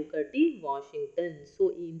by Booker T. Washington. So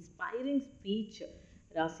ఈ inspiring speech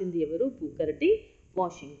రాసింది ఎవరు? Booker T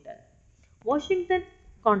Washington. Washington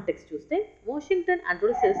context చూస్తే, Washington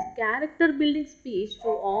addresses character building speech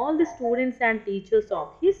to all the students and teachers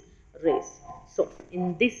of his race. So in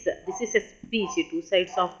this is a speech, 2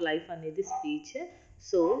 sides of life అనేది speech.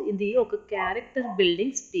 So ఇది ఒక character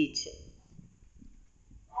building speech.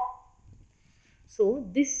 So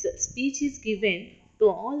this speech is given to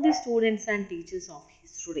all the students and teachers of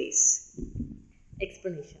his race.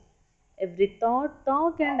 Explanation. Every thought,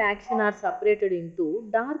 talk and action are separated into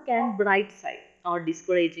dark and bright side or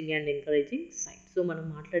discouraging and encouraging side. So మనం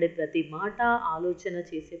మాట్లాడే ప్రతి మాట, ఆలోచన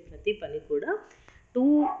చేసే ప్రతి పని కూడా 2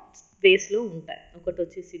 వేస్లో ఉంటాయి. ఒకటి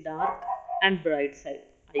వచ్చేసి డార్క్ అండ్ బ్రైట్ సైడ్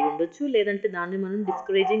అయి ఉండొచ్చు, లేదంటే దాన్ని మనం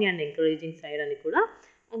డిస్కరేజింగ్ అండ్ ఎంకరేజింగ్ సైడ్ అని కూడా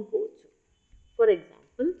అనుకోవచ్చు. For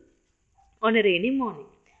example, on a rainy morning,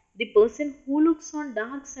 the person who looks on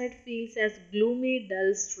dark side feels as gloomy, dull,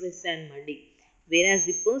 stressed and muddy, whereas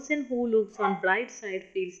the person who looks on bright side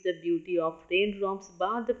feels the beauty of raindrops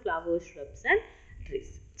bath the flowers, shrubs and trees.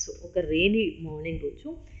 So oka rainy morning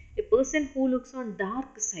roju a person who looks on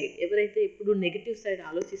dark side, ఎవరైతే ఎప్పుడు negative side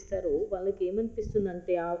ఆలోచిస్తారో వాళ్ళకి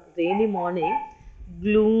ఏమనిపిస్తుందంటే ఆ rainy morning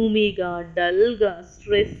గ్లూమీగా, డల్గా,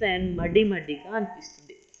 stress and మడ్డీగా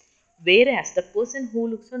అనిపిస్తుంది. Whereas the person who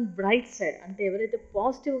looks on bright side, అంటే ఎవరైతే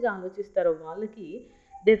పాజిటివ్గా ఆలోచిస్తారో వాళ్ళకి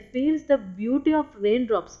they feels the beauty of rain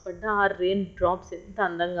drops. పడ్డ ఆ రెయిన్ డ్రాప్స్ ఎంత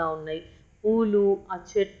అందంగా ఉన్నాయి, పూలు, ఆ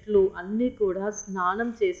చెట్లు అన్నీ కూడా స్నానం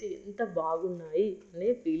చేసి ఎంత బాగున్నాయి అనే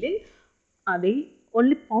ఫీలింగ్ అది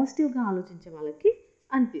ఓన్లీ పాజిటివ్గా ఆలోచించే వాళ్ళకి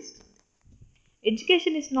అనిపిస్తుంది.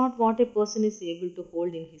 Education is not what a person is able to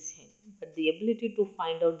hold in his hand, but the ability to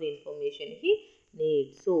find out the information he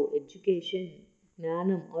need. So education,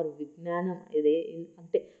 జ్ఞానం ఆర్ విజ్ఞానం ఇదే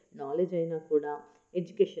అంటే నాలెడ్జ్ అయినా కూడా,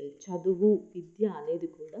 ఎడ్యుకేషన్ చదువు, విద్య అనేది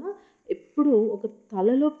కూడా ఎప్పుడు ఒక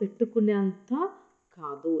తలలో పెట్టుకునేంత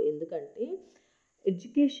కాదు. ఎందుకంటే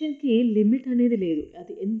ఎడ్యుకేషన్కి లిమిట్ అనేది లేదు,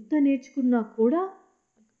 అది ఎంత నేర్చుకున్నా కూడా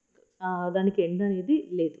దానికి ఎండ్ అనేది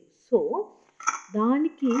లేదు. సో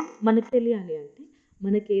దానికి మనకు తెలియాలి అంటే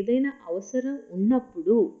మనకి ఏదైనా అవసరం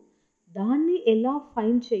ఉన్నప్పుడు దాన్ని ఎలా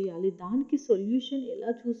ఫైండ్ చేయాలి, దానికి సొల్యూషన్ ఎలా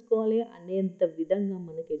చూసుకోవాలి అనేంత విధంగా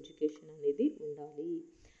మనకి ఎడ్యుకేషన్ అనేది ఉండాలి.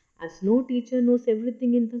 As no teacher knows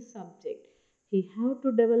everything in the subject, he have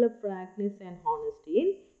to develop practice and honesty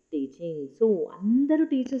in teaching. So అందరూ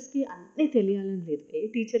టీచర్స్కి అన్నీ తెలియాలని లేదు, ఏ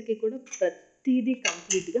టీచర్కి కూడా ప్రతిదీ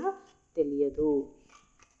కంప్లీట్గా తెలియదు.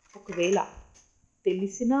 ఒకవేళ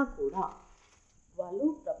తెలిసినా కూడా వాళ్ళు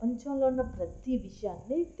ప్రపంచంలో ఉన్న ప్రతి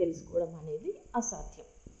విషయాన్ని తెలుసుకోవడం అనేది అసాధ్యం.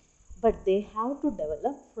 But they have to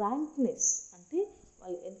develop frankness, అంటే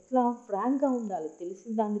వాళ్ళు ఎట్లా ఫ్రాంక్గా ఉండాలి,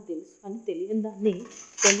 తెలిసిన దాన్ని తెలుసు అని తెలియని దాన్ని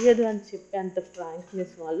తెలియదు అని చెప్పేంత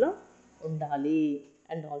ఫ్రాంక్నెస్ వాళ్ళు ఉండాలి.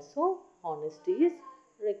 And also honesty is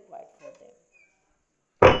required for them.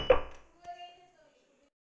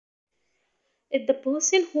 If the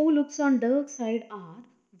person who looks on dark side are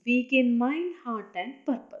weak in mind, heart and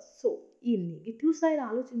purpose. So ఈ నెగిటివ్ సైడ్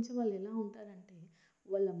ఆలోచించే వాళ్ళు ఎలా ఉంటారంటే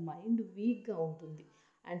వాళ్ళ మైండ్ వీక్గా ఉంటుంది,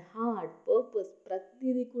 అండ్ హార్ట్, పర్పస్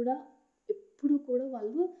ప్రతిదీ కూడా ఎప్పుడు కూడా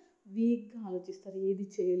వాళ్ళు వీక్గా ఆలోచిస్తారు. ఏది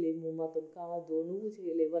చేయలేము, మాతో కాదు, నువ్వు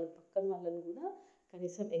చేయలేవు, వాళ్ళ పక్కన వాళ్ళని కూడా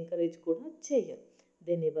కనీసం ఎంకరేజ్ కూడా చేయరు.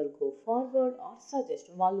 They never go forward are suggest,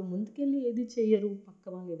 వాళ్ళు ముందుకెళ్ళి ఏది చేయరు, పక్క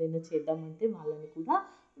వాళ్ళు ఏదైనా చేద్దామంటే వాళ్ళని కూడా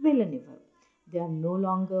వెళ్ళనివ్వరు. They are no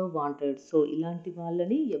longer wanted. So ఇలాంటి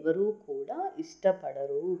వాళ్ళని ఎవరూ కూడా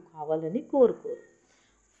ఇష్టపడరు, కావాలని కోరుకోరు.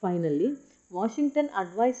 Finally Washington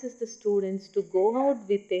advices the students to go out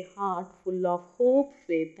with a heart full of hope,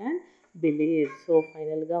 faith and believe. So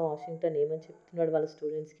ఫైనల్గా వాషింగ్టన్ ఏమని చెప్తున్నాడు వాళ్ళ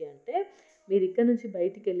స్టూడెంట్స్కి అంటే, మీరు ఇక్కడ నుంచి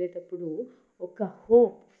బయటికి వెళ్ళేటప్పుడు ఒక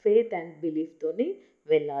హోప్, ఫెయిత్ అండ్ బిలీఫ్తోని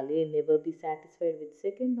వెళ్ళాలి. Never be satisfied with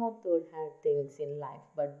second or third hand things in life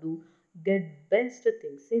but do get best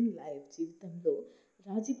things in life. జీవితంలో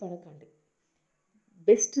రాజీ పడకండి,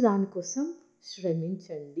 బెస్ట్ దానికోసం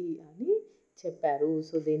శ్రమించండి అని చెప్పారు.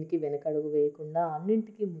 సో దేనికి వెనకడుగు వేయకుండా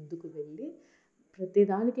అన్నింటికి ముందుకు వెళ్ళి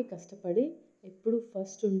ప్రతిదానికి కష్టపడి ఎప్పుడు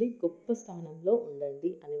ఫస్ట్ ఉండి గొప్ప స్థానంలో ఉండండి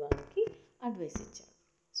అని వాళ్ళకి అడ్వైస్ ఇచ్చారు.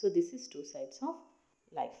 So this is 2 sides of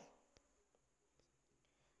life.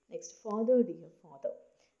 Next, father dear father.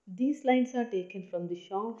 These lines are taken from the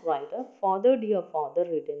short writer Father Dear Father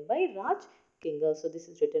written by Raj Kingar. So this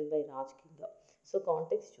is written by Raj Kingar. So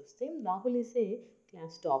context చూస్తే Rahul is a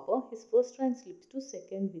class topper. His first rank slips to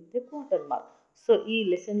second with a quarter mark. So ఈ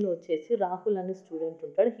లెసన్లో వచ్చేసి రాహుల్ అనే student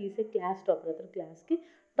ఉంటాడు. He's ఏ class topper, అతను క్లాస్కి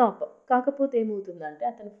topper. కాకపోతే ఏమవుతుందంటే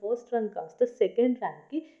అతను ఫస్ట్ ర్యాంక్ కాస్త సెకండ్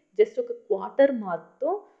ర్యాంక్కి జస్ట్ ఒక క్వార్టర్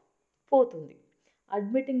మార్క్తో పోతుంది.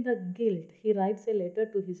 Admitting the guilt, he writes a letter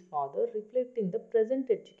to his father reflecting the present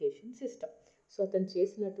education system. So అతను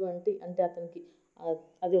చేసినటువంటి అంటే అతనికి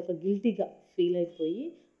అది ఒక గిల్టీగా ఫీల్ అయిపోయి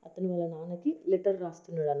అతను వాళ్ళ నాన్నకి లెటర్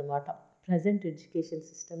రాస్తున్నాడు అనమాట. ప్రజెంట్ ఎడ్యుకేషన్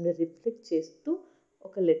సిస్టమ్ని రిఫ్లెక్ట్ చేస్తూ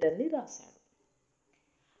ఒక లెటర్ని రాశాడు.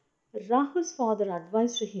 Rahul's father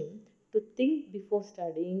advised him to think before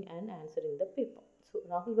studying and answering the paper. So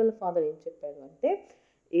Rahul వాళ్ళ ఫాదర్ ఏం చెప్పాడు అంటే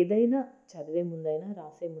ఏదైనా చదివే ముందైనా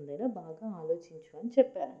రాసే ముందైనా బాగా ఆలోచించు అని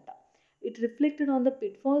చెప్పారంట. It reflected on the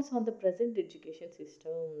pitfalls on the present education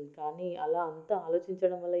system. కానీ అలా అంతా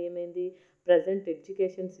ఆలోచించడం వల్ల ఏమైంది, ప్రజెంట్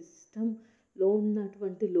ఎడ్యుకేషన్ సిస్టంలో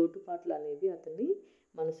ఉన్నటువంటి లోటుపాట్లు అనేవి అతని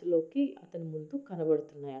మనసులోకి అతని ముందు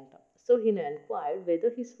కనబడుతున్నాయంట. So he enquired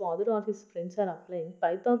weather his father are his friends are applying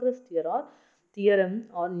Pythagoras theorem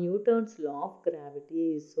are Newton's law of gravity.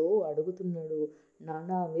 So అడుగుతున్నాడు,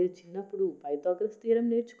 నాన్న మీరు చిన్నప్పుడు పైథాగరస్ థియరం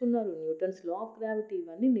నేర్చుకున్నారు, న్యూటన్స్ లా ఆఫ్ గ్రావిటీ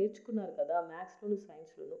ఇవన్నీ నేర్చుకున్నారు కదా మ్యాథ్స్లోను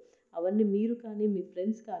సైన్స్లోను, అవన్నీ మీరు కానీ మీ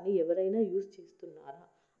ఫ్రెండ్స్ కానీ ఎవరైనా యూజ్ చేస్తున్నారా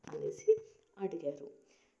అనేసి అడిగారు.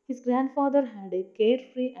 His grand father had a care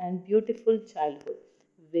free and beautiful childhood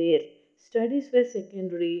wear studies wear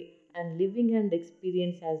secondary and living and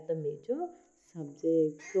experience as the major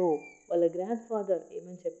subject. So వాళ్ళ గ్రాండ్ ఫాదర్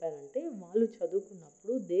ఏమని చెప్పారంటే వాళ్ళు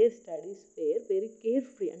చదువుకున్నప్పుడు there studies wear very care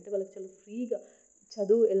free, అంటే వాళ్ళకి చాలా ఫ్రీగా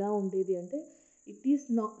చదువు ఎలా ఉండేది అంటే it is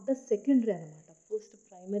not the secondary అనమాట. ఫస్ట్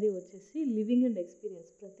ప్రైమరీ వచ్చేసి లివింగ్ అండ్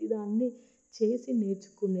ఎక్స్పీరియన్స్, ప్రతిదాన్ని చేసి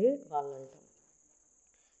నేర్చుకునే వాళ్ళంట.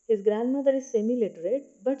 His grand mother is semi literate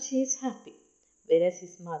but she is happy, వెరస్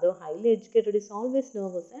his mother highly educated is always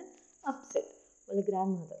nervous and upset. వాళ్ళ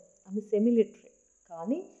గ్రాండ్ మదర్ ఆమె semi literate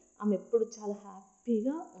కానీ ఆమె ఎప్పుడు చాలా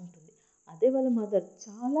హ్యాపీగా ఉంటుంది. అదే వాళ్ళ మదర్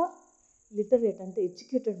చాలా లిటరేట్ అంటే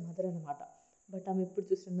ఎడ్యుకేటెడ్ మదర్ అనమాట. బట్ ఆమె ఎప్పుడు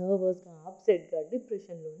చూసిన నర్వస్గా అప్సెట్గా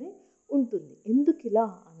డిప్రెషన్లోనే ఉంటుంది. ఎందుకు ఇలా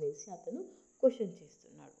అనేసి అతను క్వశ్చన్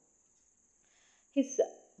చేస్తున్నాడు. His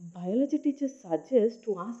biology teacher suggest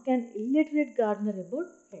to ask an illiterate gardener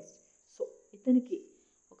about pest. So ఇతనికి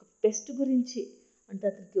ఒక పెస్ట్ గురించి అంటే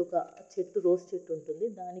అతనికి ఒక చెట్టు రోజ్ చెట్టు ఉంటుంది,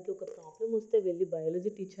 దానికి ఒక ప్రాబ్లం వస్తే వెళ్ళి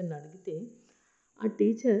బయాలజీ టీచర్ని అడిగితే ఆ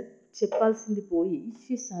టీచర్ చెప్పాల్సింది పోయి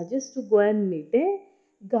she suggest to go and meet A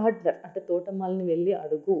gardener, అంటే తోటమాలని వెళ్ళి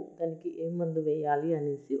అడుగు దానికి ఏం మందు వేయాలి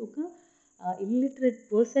అనేసి ఒక ఇల్లిటరేట్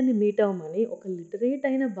పర్సన్ని మీట్ అవ్వమని ఒక లిటరేట్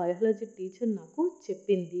అయిన బయాలజీ టీచర్ నాకు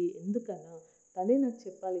చెప్పింది. ఎందుకన్నా తనే నాకు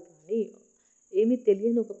చెప్పాలి కానీ ఏమీ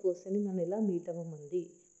తెలియని ఒక పర్సన్ని నన్ను ఎలా మీట్ అవ్వమంది,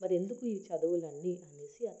 మరి ఎందుకు ఈ చదువులన్నీ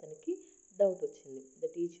అనేసి అతనికి డౌట్ వచ్చింది. The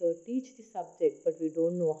teacher teach the subject but we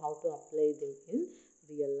don't know how to apply దిమ్ in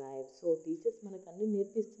real life. So teachers మనకు అన్నీ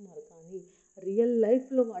నేర్పిస్తున్నారు కానీ రియల్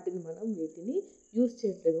లైఫ్లో వాటిని మనం వీటిని యూజ్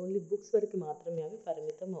చేయట్లేదు, ఓన్లీ బుక్స్ వరకు మాత్రమే అవి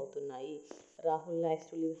పరిమితం అవుతున్నాయి. Rahul likes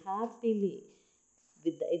to live happily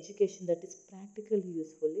with the education that is practically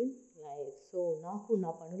useful in life. So నాకు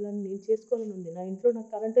నా పనులన్నీ నేను చేసుకోవాలని ఉంది, నా ఇంట్లో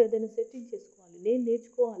నాకు కరెంట్ ఏదైనా సెట్టింగ్ చేసుకోవాలి, నేను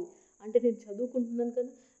నేర్చుకోవాలి అంటే నేను చదువుకుంటున్నాను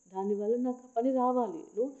కదా దానివల్ల నాకు పని రావాలి.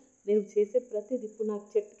 నేను చేసే ప్రతిది ఇప్పుడు నాకు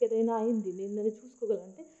చెట్టుకి ఏదైనా అయింది నేను దాన్ని చూసుకోగలను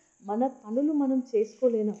అంటే మన పనులు మనం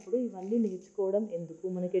చేసుకోలేనప్పుడు ఇవన్నీ నేర్చుకోవడం ఎందుకు,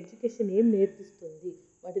 మనకి ఎడ్యుకేషన్ ఏం నేర్పిస్తుంది,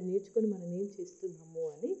 వాటిని నేర్చుకొని మనం ఏం చేస్తున్నాము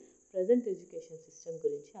అని ప్రజెంట్ ఎడ్యుకేషన్ సిస్టమ్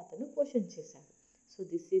గురించి అతను క్వశ్చన్ చేశాడు. So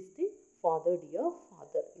this is the father dear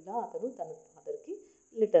father, ఇలా అతను తన ఫాదర్కి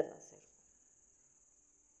లెటర్ రాశాడు.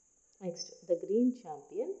 Next, the green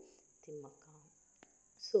champion Thimmakka.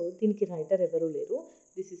 So దీనికి రైటర్ ఎవరు లేరు,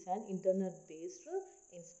 this is an internet based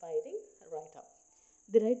inspiring writer.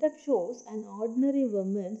 The write-up shows an ordinary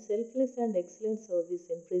woman's selfless and excellent service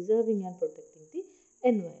in preserving and protecting the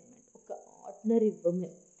environment. ఒక ordinary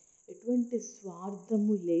women ఎటువంటి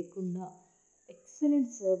స్వార్థము లేకుండా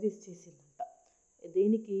excellent service చేసిందంట.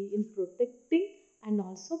 దేనికి, in protecting and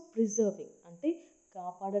also preserving, అంటే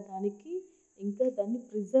కాపాడటానికి ఇంకా దాన్ని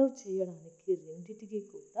ప్రిజర్వ్ చేయడానికి, రెండింటికి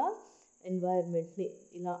కూడా ఎన్వైర్న్మెంట్ని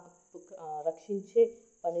ఇలా రక్షించే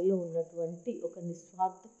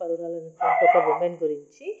ఉన్నటువంటి ఒక ఉమెన్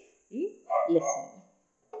గురించి ఈ lesson.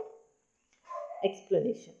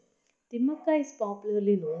 Explanation. Timmakka is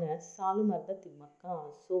popularly known as Saalumarada Thimmakka.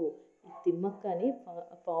 So ఈ తిమ్మక్కని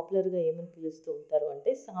పాపులర్గా ఏమని పిలుస్తూ ఉంటారు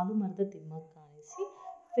అంటే సాలుమర్ద తిమ్మక్క అనేసి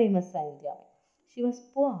ఫేమస్ అయింది ఆమె. She was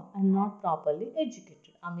poor and not properly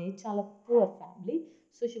educated. ఆమె చాలా poor family,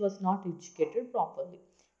 so she was not educated properly.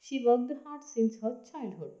 She worked hard since her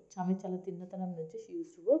childhood. ఆమె చాలా చిన్నతనం నుంచి she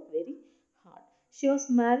use to work very hard. She was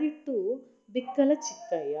married to బిక్కల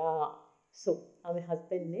చిక్కయ్య. So ఆమె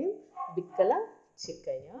husband name బిక్కల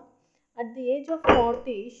చిక్కయ్య. At the age of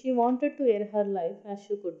 40, she wanted to end her life as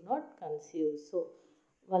she could not conceive. So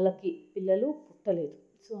వాళ్ళకి పిల్లలు పుట్టలేదు.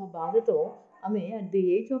 So ఆ బాధతో ఆమె at the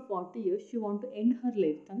age of 40 years she want to end her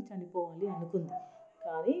life, తను చనిపోవాలి అనుకుంది.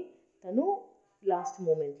 కానీ తను లాస్ట్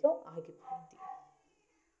మూమెంట్లో ఆగిపోయింది.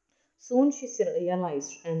 Soon she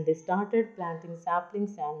realized and they started planting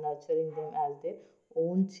saplings and nurturing them as their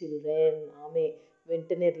own children. ఆమె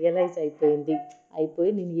వెంటనే రియలైజ్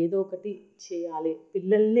అయిపోయి నేను ఏదో ఒకటి చేయాలి,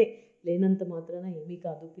 పిల్లల్నే లేనంత మాత్రాన ఏమీ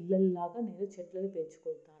కాదు, పిల్లల్లాగా నేను చెట్లను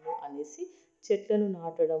పెంచుకుంటాను అనేసి చెట్లను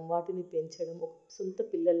నాటడం, వాటిని పెంచడం, ఒక సొంత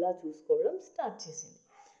పిల్లల్లా చూసుకోవడం స్టార్ట్ చేసింది.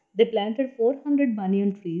 They planted 400 banyan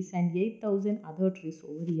trees and 8,000 other trees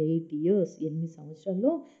over 8 years. 8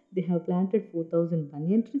 సంవత్సరాల్లో they have planted 4,000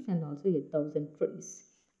 banyan trees and also 8,000 trees,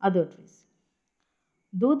 other trees.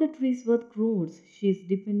 Though the trees were crores, she is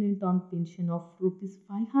dependent on pension of rupees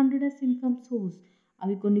 500 as income source.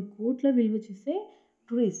 అవి కొన్ని కోట్ల విలువ చేసే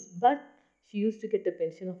trees, but she used to get a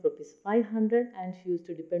pension of rupees 500 and she used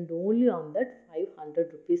to depend only on that 500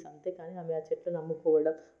 rupees. అంతేకాని ఆమె ఆ చెట్లను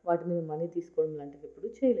అమ్ముకోవడం, వాటి మీద మనీ తీసుకోవడం లాంటివి ఎప్పుడు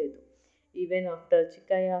చేయలేదు. Even after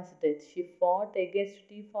చిక్కయ్యాస్ death she fought against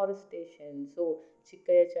deforestation. So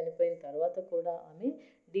చిక్కయ్య చనిపోయిన తర్వాత కూడా ఆమె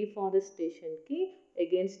డిఫారెస్టేషన్కి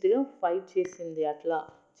అగేన్స్ట్గా ఫైట్ చేసింది. అట్లా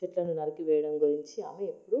చెట్లను నరికివేయడం గురించి ఆమె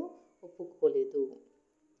ఎప్పుడూ ఒప్పుకోలేదు.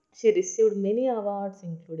 She received many awards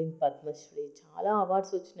including Padmashri. చాలా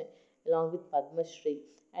అవార్డ్స్ వచ్చినాయి along with Padmashri.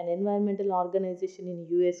 An environmental organization in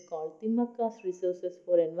US called Timmakka's Resources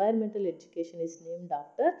for Environmental Education is named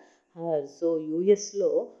after her. So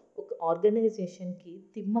యుఎస్లో ఒక ఆర్గనైజేషన్కి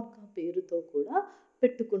తిమ్మక్క పేరుతో కూడా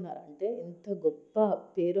పెట్టుకున్నారు. అంటే ఎంత గొప్ప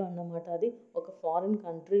పేరు అన్నమాట అది. ఒక ఫారిన్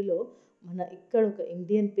కంట్రీలో ఇక్కడ ఒక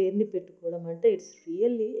ఇండియన్ పేరుని పెట్టుకోవడం అంటే it's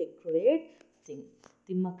really a great thing.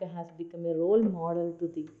 Timmakka has become a role model to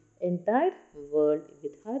the entire world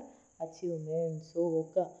with her achievements. So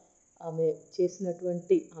ఆమె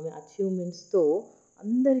చేసినటువంటి ఆమె అచీవ్మెంట్స్తో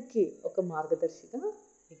అందరికీ ఒక మార్గదర్శిగా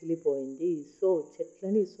మిగిలిపోయింది. సో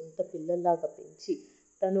చెట్లని సొంత పిల్లల్లాగా పెంచి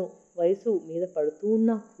తను వయసు మీద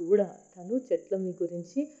పడుతున్నా కూడా తను చెట్ల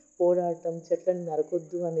గురించి పోరాటం, చెట్లను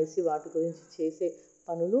నరకొద్దు అనేసి వాటి గురించి చేసే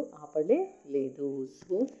పనులు ఆపలే లేదు.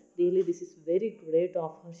 So really this is very great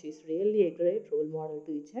of her. She is really a great role model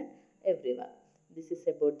to each and every one. This is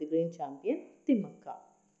about the green champion Thimmakka.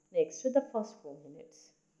 Next the first 4 minutes.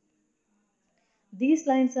 These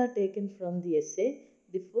lines are taken from the essay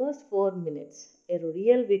The First 4 Minutes, A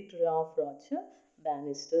Real Victory of Roger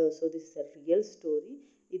Bannister. So this is a real story.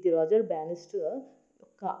 ఇది Roger Bannister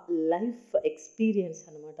ఒక life experience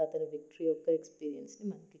అనమాట. అతని victory యొక్క ఎక్స్పీరియన్స్ని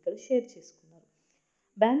మనకి ఇక్కడ share చేసుకున్నారు.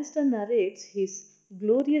 Bannister narrates his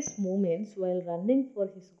glorious moments while running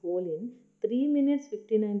for his goal in 3 minutes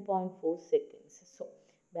 59.4 seconds. So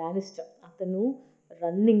Bannister అతను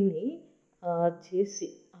రన్నింగ్ని చేసి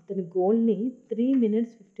అతని గోల్ని 3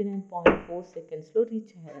 minutes 59.4 secondsలో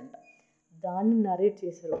రీచ్ అయ్యారంట. దాన్ని నరేట్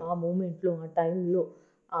చేశారు. ఆ మూమెంట్లో, ఆ టైంలో,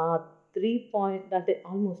 ఆ 3 అంటే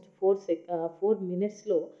ఆల్మోస్ట్ 4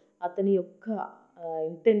 minutesలో అతని యొక్క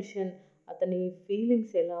ఇంటెన్షన్, అతని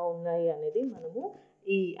ఫీలింగ్స్ ఎలా ఉన్నాయి అనేది మనము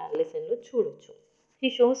ఈ లెసన్లో చూడొచ్చు. He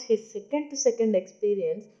shows his second to second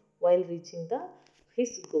experience while reaching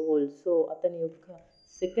his goal. So అతని యొక్క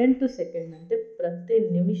సెకండ్ టు సెకండ్ అంటే ప్రతి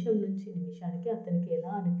నిమిషం నుంచి నిమిషానికి అతనికి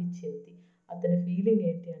ఎలా అనిపించింది, అతని ఫీలింగ్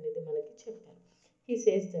ఏంటి అనేది మనకి చెప్పారు. He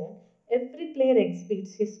says that every player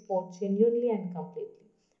exhibits his sport genuinely and completely,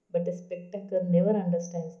 but a స్పెక్టాకర్ never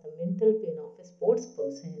understands the mental pain of a sports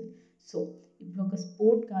person. So ఇప్పుడు ఒక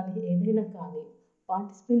స్పోర్ట్ కానీ ఏదైనా కానీ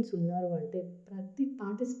పార్టిసిపెంట్స్ ఉన్నారు అంటే ప్రతి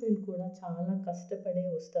పార్టిసిపెంట్ కూడా చాలా కష్టపడే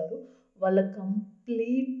వస్తారు. వాళ్ళ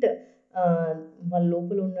కంప్లీట్ వాళ్ళ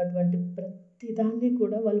లోపల ఉన్నటువంటి ప్రతిదాన్ని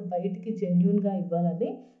కూడా వాళ్ళు బయటికి జెన్యూన్గా ఇవ్వాలని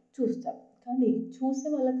చూస్తారు. కానీ చూసే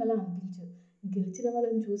వాళ్ళకి అలా అనిపించదు. గెలిచిన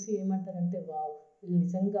వాళ్ళని చూసి ఏమంటారంటే వావ్ వీళ్ళు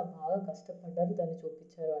నిజంగా బాగా కష్టపడ్డారు, దాన్ని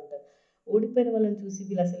చూపించారు అంటారు. ఓడిపోయిన వాళ్ళని చూసి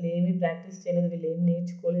వీళ్ళు అసలు ఏమీ ప్రాక్టీస్ చేయలేదు, వీళ్ళు ఏం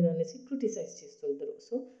నేర్చుకోలేదు అనేసి క్రిటిసైజ్ చేస్తుంటారు.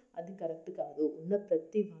 సో అది కరెక్ట్ కాదు. ఉన్న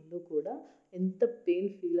ప్రతి వాళ్ళు కూడా ఎంత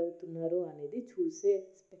పెయిన్ ఫీల్ అవుతున్నారు అనేది చూసే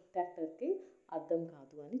స్పెక్టాక్టర్కి అర్థం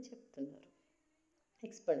కాదు అని చెప్తున్నారు.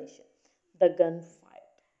 Explanation. The gun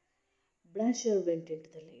fight. Brasher went into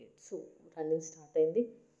the lead. So running start అయింది.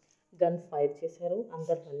 గన్ ఫైర్ చేశారు.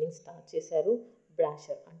 అందరు రన్నింగ్ స్టార్ట్ చేశారు.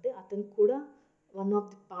 బ్రాషర్ అంటే అతను కూడా one of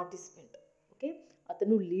the participant. Okay,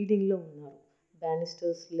 అతను లీడింగ్లో ఉన్నారు.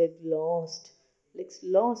 బ్యానిస్టర్స్ legs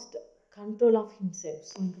last control of himself.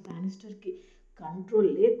 So ఇంకా బ్యానిస్టర్కి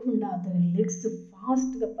కంట్రోల్ లేకుండా అతని లెగ్స్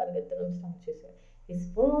ఫాస్ట్గా పరిగెత్తడం స్టార్ట్ చేశారు. His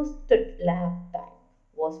first lap time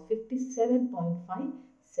was 57.5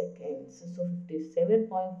 seconds. So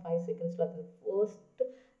 57.5 secondsలో అతని ఫస్ట్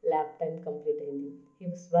ల్యాప్ టైం కంప్లీట్ అయింది. He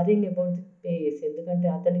was worrying about the face, ఎందుకంటే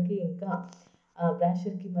అతనికి ఇంకా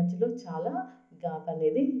బ్రాషర్కి మధ్యలో చాలా గ్యాప్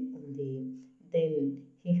అనేది ఉంది. Then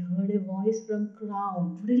he heard a voice from crowd,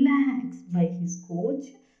 relax, by his couch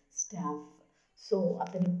staff. So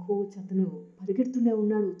అతని కోచ్ అతను పరిగెడుతూనే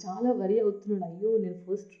ఉన్నాడు, చాలా వరి అవుతున్నాడు. అయ్యో నేను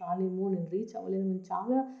ఫస్ట్ రాలేమో, నేను రీచ్ అవ్వలేము,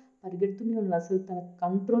 చాలా పరిగెడుతూనే ఉన్నాడు. అసలు తన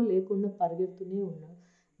కంట్రోల్ లేకుండా పరిగెడుతూనే ఉన్నాడు.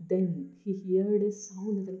 Then he heard A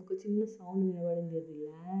sound, అతనికి ఒక చిన్న సౌండ్ వినబడింది,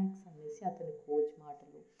 రిలాక్స్ అనేసి అతని కోచ్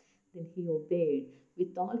మాటలు. Then he obeyed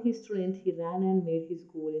with all his strength. He ran and made his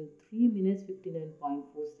goal in 3 minutes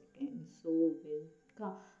 59.4 seconds. So ఇంకా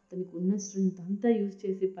అతనికి ఉన్న స్ట్రెంగ్త్ అంతా యూజ్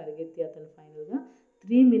చేసి పరిగెత్తి అతను ఫైనల్గా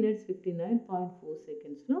 3 minutes 59.4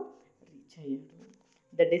 secondsలో రీచ్ అయ్యాడు.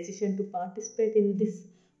 The decision to participate in this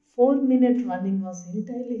 4-minute running was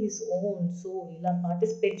entirely his own. So ఇలా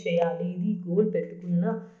పార్టిసిపేట్ చేయాలి, ఇది గోల్ పెట్టుకున్న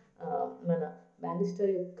మన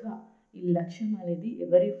బ్యానిస్టర్ యొక్క ఈ లక్ష్యం అనేది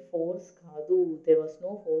ఎవరి ఫోర్స్ కాదు. There was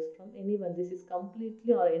no force from anyone. This is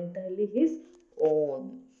completely are entirely his own.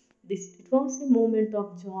 It was a moment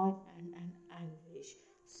of Joy and anguish.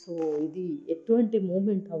 So ఇది ఎటువంటి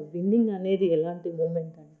మూమెంట్ ఆఫ్ విన్నింగ్ అనేది ఎలాంటి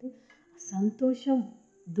మూమెంట్ అంటే సంతోషం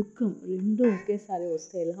దుఃఖం రెండు ఒకేసారి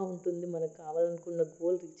వస్తే ఎలా ఉంటుంది, మనకు కావాలనుకున్న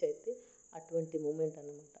గోల్ రీచ్ అయితే అటువంటి మూమెంట్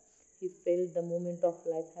అన్నమాట. He felt the moment of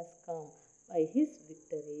life has come by his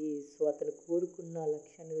victory. So అతను కోరుకున్న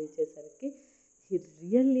లక్ష్యాన్ని రీచ్ అయ్యేసరికి he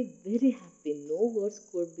really very happy. No words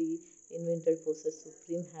could be invented for such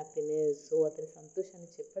supreme happiness. So అతని సంతోషాన్ని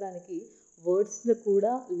చెప్పడానికి వర్డ్స్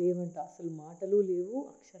కూడా లేవంట, అసలు మాటలు లేవు,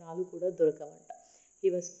 అక్షరాలు కూడా దొరకవంట. He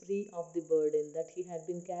was free of the burden that he had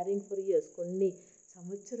been carrying for years. కొన్ని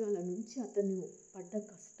సంవత్సరాల నుంచి అతను పడ్డ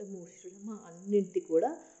కష్టము శ్రమ అన్నింటి కూడా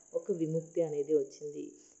ఒక విముక్తి అనేది వచ్చింది.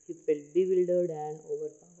 He felt bewildered and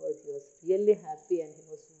overpowered. He was really happy and he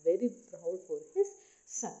was very proud for his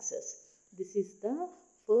success. This is the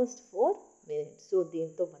first 4 minutes. So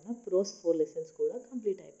దీంతో మన ప్రోస్ 4 lessons కూడా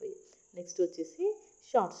కంప్లీట్ అయిపోయాయి. నెక్స్ట్ వచ్చేసి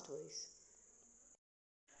short stories.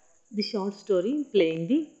 The short story playing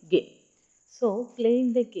the game. So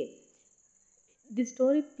playing the game. The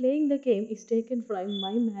story Playing the Game is taken from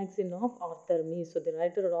my magazine of Author Me. So the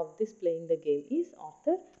writer of this Playing the Game is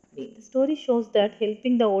Author Me. The story shows that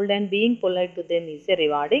helping the old and being polite to them is a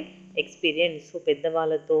rewarding experience. So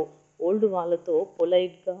పెద్దవాళ్ళతో old వాళ్ళతో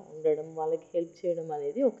పొలైట్గా ఉండడం, వాళ్ళకి help చేయడం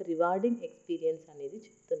అనేది ఒక rewarding experience అనేది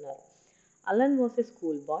చెప్తున్నారు. Alan was a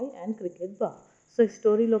school bye and cricket bye. So ఈ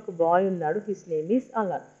స్టోరీలో ఒక బాయ్ ఉన్నాడు, his name is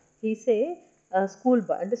Alan. He's A school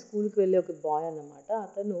bye, అంటే స్కూల్కి వెళ్ళే ఒక బాయ్ అన్నమాట.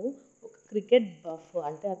 అతను ఒక క్రికెట్ బఫ్,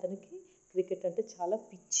 అంటే అతనికి క్రికెట్ అంటే చాలా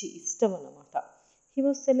పిచ్చి ఇష్టం అన్నమాట. He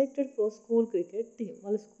was selected for school cricket team.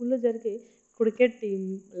 వాళ్ళ స్కూల్లో జరిగే క్రికెట్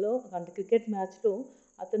టీంలో అంటే క్రికెట్ మ్యాచ్లో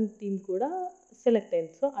అతని టీం కూడా సెలెక్ట్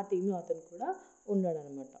అయింది. సో ఆ టీంలో అతను కూడా ఉన్నాడు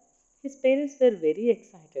అనమాట. His parents wear very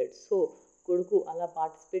excited. So కొడుకు అలా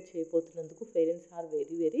participate చేయబోతున్నందుకు parents are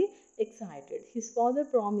very very excited. His father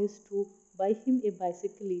promise to buy him a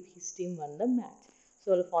bicycle if his team one the match. So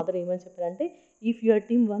వాళ్ళ ఫాదర్ ఏమని చెప్పారంటే, if your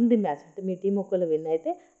team one the match, అంటే మీ team ఒకవేళ win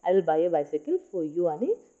అయితే I will buy A bicycle for you అని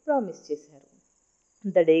promise చేశారు.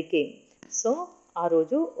 The day came. So ఆ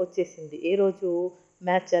రోజు వచ్చేసింది. ఏ రోజు?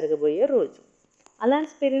 మ్యాచ్ జరగబోయే రోజు.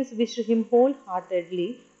 అలాన్స్ parents wish him whole heartedly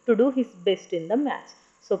to do his best in the match.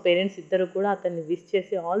 So parents ఇద్దరు కూడా అతన్ని విష్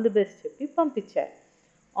చేసి ఆల్ ది బెస్ట్ చెప్పి పంపించారు.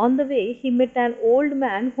 On the way he met an old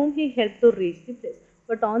man whom he help to reach the place.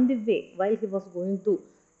 But on the way while he was going to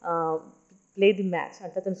play the match,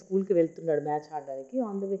 అంటే అతను స్కూల్కి వెళ్తున్నాడు match ఆడడానికి.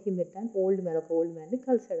 On the way he met an old man, ఒక old మ్యాన్ని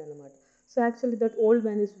కలిశాడు అనమాట. So actually that old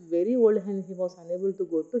man is very old and he was unable to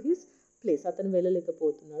go to his place. అతను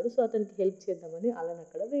వెళ్ళలేకపోతున్నాడు. So అతనికి హెల్ప్ చేద్దామని అలా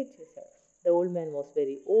అక్కడ వెయిట్ చేశాడు. The old man was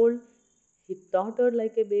very old. He టాటర్డ్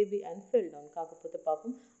like A baby and fell down. కాకపోతే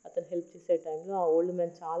పాపం అతను help చేసే టైంలో ఆ ఓల్డ్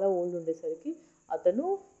మ్యాన్ చాలా ఓల్డ్ ఉండేసరికి అతను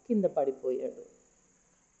కింద పడిపోయాడు.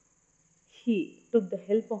 He took the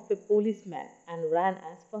help of a policeman and ran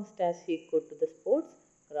as fast as he could to the sports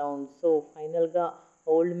ground. So ఫైనల్గా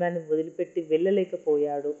ఓల్డ్ మ్యాన్ వదిలిపెట్టి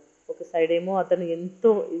వెళ్ళలేకపోయాడు. ఒక సైడ్ ఏమో అతను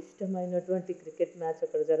ఎంతో ఇష్టమైనటువంటి క్రికెట్ మ్యాచ్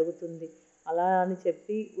అక్కడ జరుగుతుంది, అలా అని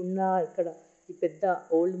చెప్పి ఉన్న ఇక్కడ ఈ పెద్ద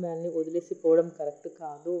ఓల్డ్ మ్యాన్ని వదిలేసి పోవడం కరెక్ట్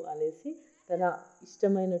కాదు అనేసి తన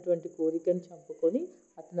ఇష్టమైనటువంటి కోరికను చంపుకొని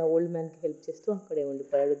అతను ఓల్డ్ మ్యాన్కి హెల్ప్ చేస్తూ అక్కడే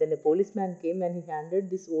ఉండిపోయాడు. Then police man came and he handed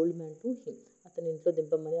this old man to him. అతని ఇంట్లో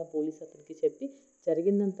దింపమని ఆ పోలీస్ అతనికి చెప్పి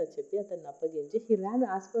జరిగిందంతా చెప్పి అతన్ని అప్పగించి he Ryan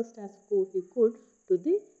as fast as he could to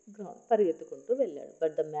the ground. పరిగెత్తుకుంటూ వెళ్ళాడు.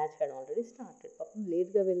 But the match had already started. పాపం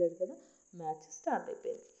లేట్గా వెళ్ళాడు కదా, మ్యాచ్ స్టార్ట్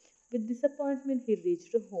అయిపోయింది. With disappointment he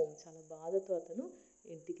reached home. చాలా బాధతో అతను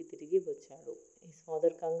ఇంటికి తిరిగి వచ్చాడు. His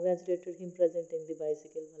father congratulated him presenting the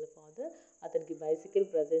bicycle. వాళ్ళ ఫాదర్ అతనికి బైసికల్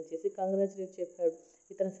ప్రజెంట్ చేసి కంగ్రాచులేట్ చెప్పాడు.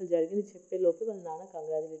 ఇతను అసలు జరిగింది చెప్పే లోపే వాళ్ళ నాన్న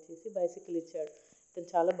కంగ్రాచులేట్ చేసి బైసికల్ ఇచ్చాడు. ఇతను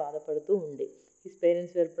చాలా బాధపడుతూ ఉండే. His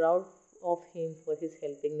parents wear proud of him for his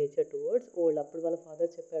helping nature towards old. అప్పుడు వాళ్ళ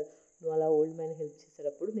ఫాదర్ చెప్పాడు, నువ్వు అలా ఓల్డ్ మ్యాన్ హెల్ప్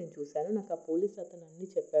చేసేటప్పుడు నేను చూశాను, నాకు ఆ పోలీస్ అతను అన్నీ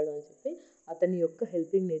చెప్పాడు అని చెప్పి అతని యొక్క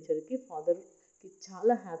హెల్పింగ్ నేచర్కి ఫాదర్కి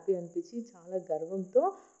చాలా హ్యాపీ అనిపించి చాలా గర్వంతో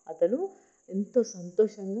అతను ఎంతో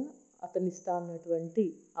సంతోషంగా అతను ఇస్తా అన్నటువంటి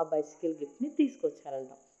ఆ bicycle గిఫ్ట్ని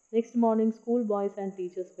తీసుకొచ్చారంట. Next morning school boys and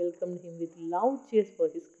teachers welcomed him with loud cheers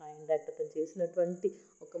for his kind act. అతను చేసినటువంటి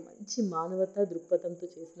ఒక మంచి మానవతా దృక్పథంతో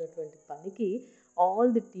చేసినటువంటి పనికి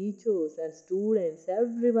all the teachers and students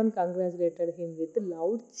everyone congratulated him with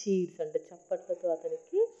loud cheers. అంటే చప్పట్లతో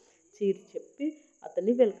అతనికి చీర్స్ చెప్పి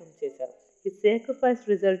అతన్ని వెల్కమ్ చేశారు. His sacrifice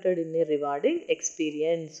resulted in a rewarding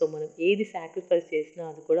experience. So మనం ఏది సాక్రిఫైస్ చేసినా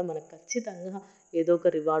అది కూడా మనకు ఖచ్చితంగా ఏదో ఒక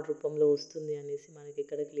రివార్డ్ రూపంలో వస్తుంది అనేసి మనకి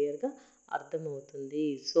ఇక్కడ క్లియర్గా అర్థమవుతుంది.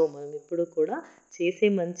 సో మనం ఇప్పుడు కూడా చేసే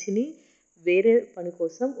మంచిని వేరే పని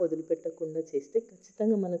కోసం వదిలిపెట్టకుండా చేస్తే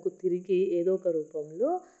ఖచ్చితంగా మనకు తిరిగి ఏదో ఒక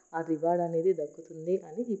రూపంలో ఆ రివార్డ్ అనేది దక్కుతుంది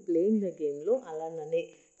అని ఈ ప్లేయింగ్ ద గేమ్లో అలాన్ అనే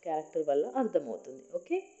క్యారెక్టర్ వల్ల అర్థమవుతుంది.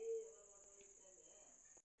 Okay,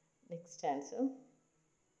 next answer.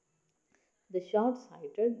 The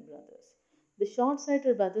Short-Sighted Brothers. The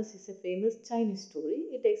Short-Sighted Brothers is a famous Chinese story.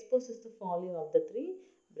 It exposes the folly of the three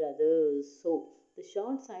brothers. So, The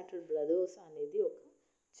Short-Sighted Brothers అనేది ఒక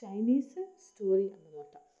చైనీస్ స్టోరీ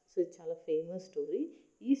అన్నమాట. So ఇది చాలా famous story.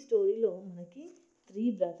 ఈ స్టోరీలో మనకి 3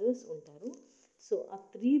 brothers ఉంటారు. So ఆ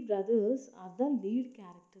 3 brothers are the lead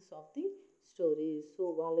characters of the story. So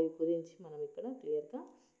వాళ్ళ గురించి మనం ఇక్కడ క్లియర్గా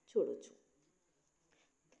చూడొచ్చు.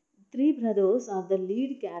 3 brothers are the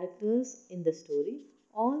lead characters in the story.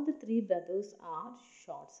 All the 3 brothers are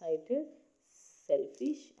short-sighted,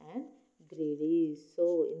 selfish and greedy. So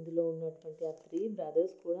ఇందులో ఉన్నటువంటి ఆ 3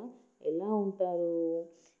 brothers కూడా ఎలా ఉంటారు,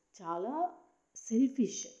 చాలా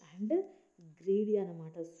సెల్ఫిష్ అండ్ గ్రీడీ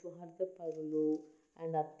అన్నమాట. స్వార్థపరులు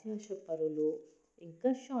అండ్ అత్యాశపరులు,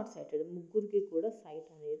 ఇంకా షార్ట్ సైటెడ్. ముగ్గురికి కూడా సైట్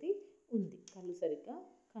అనేది ఉంది, కళ్ళు సరిగ్గా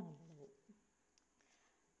కనబడవు.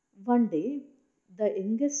 One day the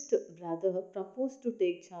youngest brother proposed to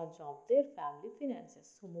take charge of their family finances.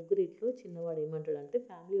 So ముగ్గురిట్లో చిన్నవాడు ఏమంటాడంటే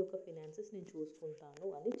ఫ్యామిలీ యొక్క ఫినాన్సెస్ నేను చూసుకుంటాను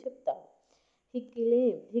అని చెప్తాడు. He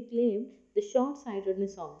claimed the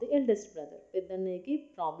short-sightedness of the eldest brother. పెద్దన్నయ్యకి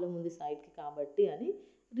problem ఉంది సైట్కి కాబట్టి అని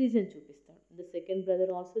రీజన్ చూపిస్తాడు. The second brother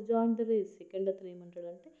also joined the race. Second అతను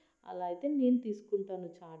ఏమంటాడంటే అలా అయితే నేను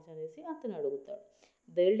తీసుకుంటాను చార్జ్ అనేసి అతను అడుగుతాడు.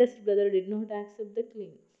 The eldest brother did not accept the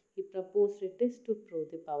claim. He proposed a test to prove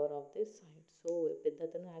the power of their side. So పెద్ద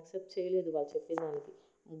అతను యాక్సెప్ట్ చేయలేదు వాళ్ళు చెప్పేదానికి.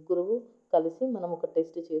 ముగ్గురు కలిసి మనం ఒక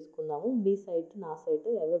టెస్ట్ చేసుకుందాము, మీ సైడ్ నా సైడ్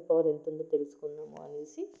ఎవరి పవర్ ఎంత ఉందో తెలుసుకుందాము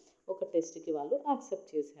అనేసి ఒక టెస్ట్కి వాళ్ళు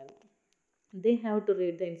యాక్సెప్ట్ చేశారు. They have to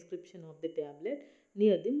read the inscription of the tablet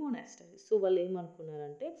near the monastery. So వాళ్ళు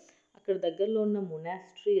ఏమనుకున్నారంటే అక్కడ దగ్గరలో ఉన్న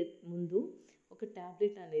మొనాస్టరీ ముందు ఒక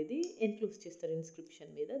ట్యాబ్లెట్ అనేది ఎన్క్లోజ్ చేస్తారు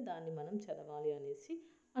ఇన్స్క్రిప్షన్ మీద, దాన్ని మనం చదవాలి అనేసి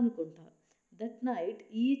అనుకుంటారు. That night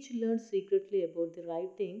each learn secretly about the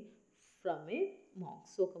writing from A monk.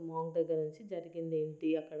 So ఒక మాంక్ దగ్గర నుంచి జరిగింది ఏంటి,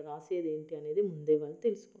 అక్కడ రాసేది ఏంటి అనేది ముందే వాళ్ళు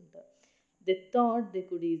తెలుసుకుంటారు. They thought they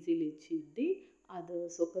could easily cheat the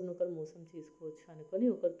others. ఒకరినొకరు మోసం చేసుకోవచ్చు అనుకొని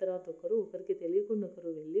ఒకరి తర్వాత ఒకరు, ఒకరికి తెలియకుండా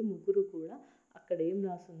ఒకరు వెళ్ళి ముగ్గురు కూడా అక్కడ ఏం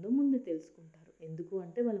రాసిందో ముందే తెలుసుకుంటారు. ఎందుకు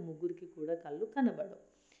అంటే వాళ్ళ ముగ్గురికి కూడా కళ్ళు కనబడవు.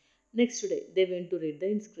 Next day they went to read the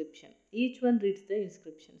inscription. Each one reads the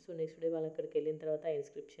inscription. So next day వాళ్ళు అక్కడికి వెళ్ళిన తర్వాత ఆ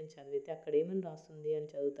ఇన్స్క్రిప్షన్ చదివితే అక్కడ ఏమని రాస్తుంది అని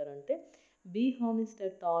చదువుతారంటే be honest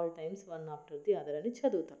at all times one after the other అని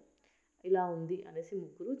చదువుతారు. ఇలా ఉంది అనేసి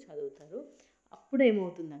ముగ్గురు చదువుతారు. అప్పుడు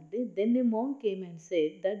ఏమవుతుందంటే then A monk came and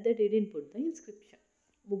said that they didn't put the inscription.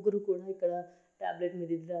 ముగ్గురు కూడా ఇక్కడ ట్యాబ్లెట్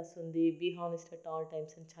మీద ఇది రాస్తుంది be honest at all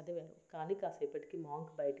times అని చదివారు. కానీ కాసేపటికి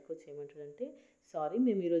మాంక్ బయటకు వచ్చి ఏమంటాడంటే సారీ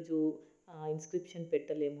మేము ఈరోజు ఇన్స్క్రిప్షన్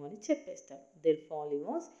పెట్టలేము అని చెప్పేస్తారు. There folly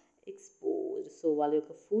was expose. So వాళ్ళ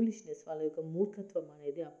యొక్క ఫూలిష్నెస్, వాళ్ళ యొక్క మూర్ఖత్వం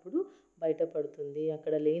అనేది అప్పుడు బయటపడుతుంది.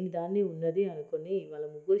 అక్కడ లేని దాన్ని ఉన్నది అనుకొని, వాళ్ళ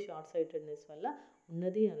ముగ్గురు షార్ట్ సైటెడ్నెస్ వల్ల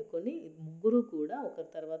ఉన్నది అనుకొని ముగ్గురు కూడా ఒకరి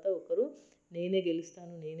తర్వాత ఒకరు నేనే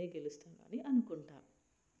గెలుస్తాను అని అనుకుంటారు.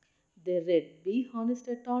 They red be honest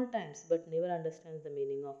at all times but never understands the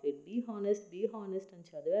meaning of it. Be honest అని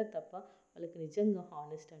చదివారు తప్ప వాళ్ళకి నిజంగా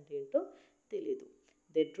హానెస్ట్ అంటే ఏంటో తెలీదు.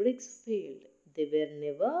 They tricks failed. They were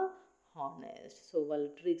never honest. So వాళ్ళ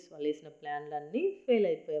ట్రిక్స్, వాళ్ళు వేసిన ప్లాన్లన్నీ ఫెయిల్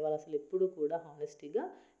అయిపోయాయి. వాళ్ళు అసలు ఎప్పుడు కూడా హానెస్టీగా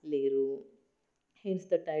లేరు. Hence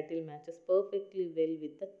the title matches perfectly well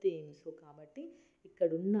with the theme. So కాబట్టి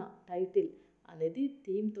ఇక్కడున్న టైటిల్ అనేది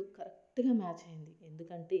థీమ్తో కరెక్ట్గా మ్యాచ్ అయింది.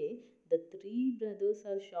 ఎందుకంటే the three brothers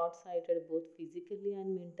are short sighted both physically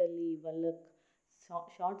and mentally. వాళ్ళ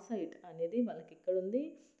షార్ట్ సైట్ అనేది వాళ్ళకి ఎక్కడుంది,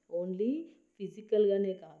 ఓన్లీ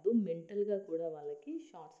ఫిజికల్గానే కాదు మెంటల్గా కూడా వాళ్ళకి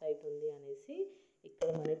షార్ట్ సైట్ ఉంది అనేసి ఇక్కడ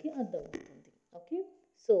మనకి అర్థమవుతుంది. ఓకే,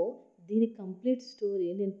 సో దీని కంప్లీట్ స్టోరీ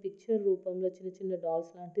నేను పిక్చర్ రూపంలో చిన్న చిన్న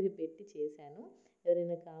డాల్స్ లాంటివి పెట్టి చేశాను.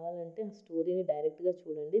 ఎవరైనా కావాలంటే ఆ స్టోరీని డైరెక్ట్గా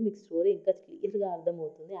చూడండి, మీకు స్టోరీ ఇంకా క్లియర్గా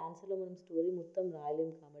అర్థమవుతుంది. ఆన్సర్లో మనం స్టోరీ మొత్తం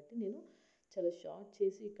రాయలేము కాబట్టి నేను చాలా షార్ట్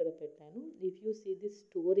చేసి ఇక్కడ పెట్టాను. If you see the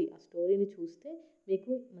story, ఆ స్టోరీని చూస్తే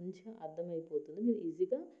మీకు మంచిగా అర్థమైపోతుంది, మీరు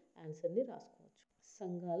ఈజీగా ఆన్సర్ని రాసుకోవచ్చు.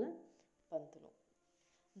 సంఘాల పంతులు.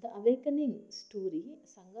 ద అవేకనింగ్ స్టోరీ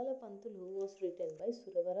సంఘాల పంతులు was written by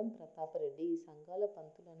Suravaram Pratap Reddy. ఈ సంఘాల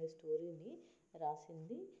పంతులు అనే స్టోరీని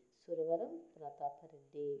రాసింది Suravaram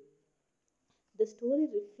Pratap Reddy. The story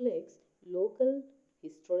reflects local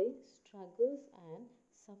history, struggles and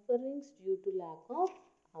sufferings due to lack of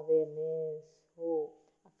awareness. So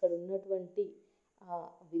అక్కడ ఉన్నటువంటి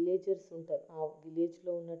విలేజర్స్ ఉంటారు, ఆ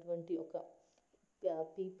విలేజ్లో ఉన్నటువంటి ఒక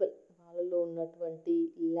పీపుల్, వాళ్ళలో ఉన్నటువంటి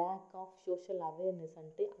ల్యాక్ ఆఫ్ సోషల్ అవేర్నెస్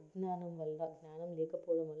అంటే అజ్ఞానం వల్ల, జ్ఞానం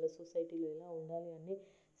లేకపోవడం వల్ల సొసైటీలో ఎలా ఉండాలి అనే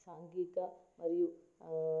సాంఘిక మరియు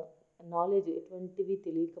నాలెడ్జ్ ఎటువంటివి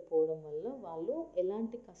తెలియకపోవడం వల్ల వాళ్ళు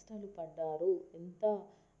ఎలాంటి కష్టాలు పడ్డారు, ఎంత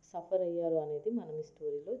సఫర్ అయ్యారు అనేది మనం ఈ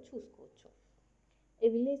స్టోరీలో చూసుకోవచ్చు. ఏ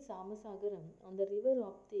village సామసాగరం on the river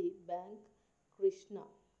of the bank Krishna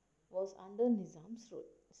was under Nizams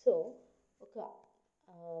rule. So ఒక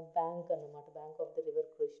బ్యాంక్ అన్నమాట, బ్యాంక్ ఆఫ్ ద రివర్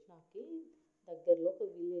కృష్ణకి దగ్గరలో ఒక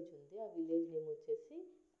విలేజ్ ఉంది. ఆ విలేజ్ నేమ్ వచ్చేసి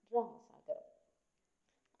రామసాగరం.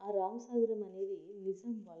 ఆ రామసాగరం అనేది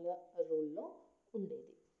నిజాం వాళ్ళ రూల్లో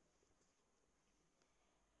ఉండేది.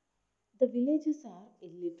 The villages are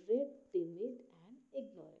illiterate, timid and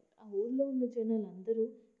ignorant. ఆ ఊళ్ళో ఉన్న జనాలు అందరూ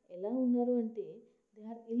ఎలా ఉన్నారు అంటే దే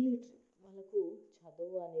ఆర్ ఇల్లిటరేట్, వాళ్ళకు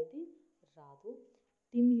చదువు అనేది రాదు.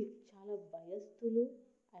 టిమిడ్, చాలా భయస్థులు.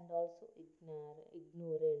 అండ్ ఆల్సో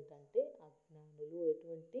ఇగ్నోరెంట్ అంటే అజ్ఞానులు,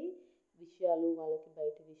 ఎటువంటి విషయాలు వాళ్ళకి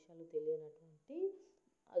బయట విషయాలు తెలియనటువంటి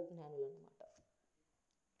అజ్ఞానులు అనమాట.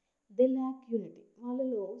 దే ల్యాక్ యూనిటీ,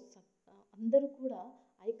 వాళ్ళలో అందరూ కూడా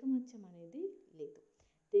ఐకమత్యం అనేది లేదు.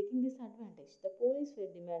 Taking this advantage the police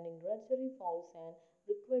wear demanding drudgery, fowls and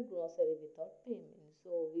required grocery without payment.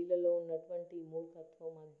 So వీళ్ళలో ఉన్నటువంటి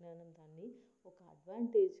మూర్ఖత్వం, అజ్ఞానం దాన్ని ఒక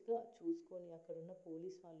అడ్వాంటేజ్గా చూసుకొని అక్కడున్న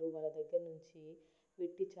పోలీస్ వాళ్ళు వాళ్ళ దగ్గర నుంచి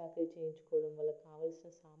వెట్టి చాకరీ చేయించుకోవడం, వాళ్ళకి కావాల్సిన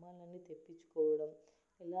సామాన్లన్నీ తెప్పించుకోవడం,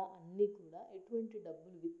 ఇలా అన్నీ కూడా ఎటువంటి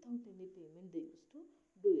డబ్బులు without any payment they use to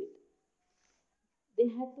do it. They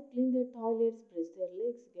had to clean their toilets, brush their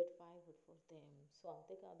legs, get firewood for them. So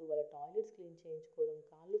అంతేకాదు వాళ్ళ టాయిలెట్స్ క్లీన్ చేయించుకోవడం,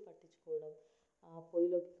 కాళ్ళు పట్టించుకోవడం,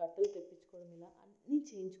 పొయ్యిలోకి కట్టెలు తెప్పించుకోవడం, ఇలా అన్నీ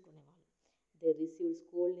చేయించుకునేవాళ్ళు. They received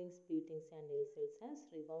స్కోల్డింగ్స్, beatings and insults as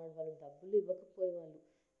reward. వాళ్ళు డబ్బులు ఇవ్వకపోయేవాళ్ళు,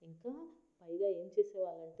 ఇంకా పైగా ఏం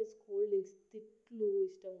చేసేవాళ్ళంటే స్కోల్డింగ్స్, తిట్లు,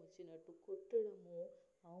 ఇష్టం వచ్చినట్టు కొట్టడము,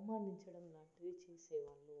 అవమానించడం లాంటివి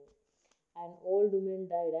చేసేవాళ్ళు. And old women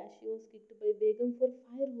died as she was kicked by Begum for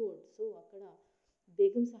firewood. So అక్కడ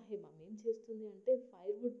బేగం సాహెబ్ ఆమె ఏం చేస్తుంది అంటే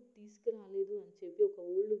ఫైర్వుడ్ తీసుకురాలేదు అని చెప్పి ఒక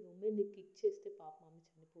ఓల్డ్ ఉమెన్ని కిక్ చేస్తే పాపం ఆమె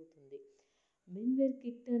చనిపోతుంది. Men wear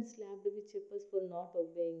kicked and slapped with chappals for not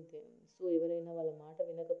obeying them. So ఎవరైనా వాళ్ళ మాట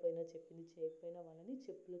వినకపోయినా, చెప్పింది చేయకపోయినా వాళ్ళని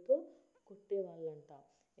చెప్పులతో కొట్టేవాళ్ళంట.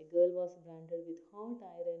 A girl was branded with hot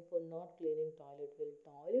iron for not cleaning toilet. వీళ్ళు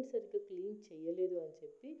టాయిలెట్ సరిగ్గా క్లీన్ చేయలేదు అని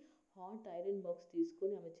చెప్పి హాట్ ఐరన్ బాక్స్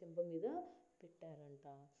తీసుకొని ఆమె చెంప మీద పెట్టారంట.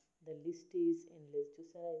 The list is endless.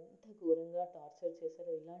 చూసారా ఎంత ఘోరంగా టార్చర్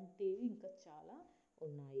చేశారో, ఇలాంటివి ఇంకా చాలా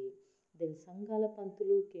ఉన్నాయి. దెన్ సంఘాల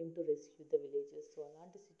పంతులు came to rescue the villages. So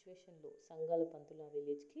అలాంటి సిచ్యువేషన్లో సంఘాల పంతులు ఆ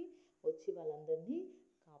విలేజ్కి వచ్చి వాళ్ళందరినీ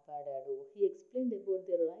కాపాడాడు. He explained about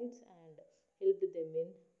their rights and helped them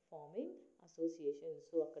in farming association.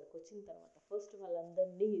 So అక్కడికి వచ్చిన తర్వాత ఫస్ట్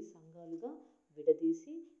వాళ్ళందరినీ సంఘాలుగా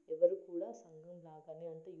విడదీసి ఎవరు కూడా సంఘం లాగానే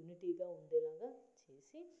అంటే యూనిటీగా ఉండేలాగా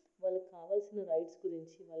చేసి వాళ్ళకి కావాల్సిన రైట్స్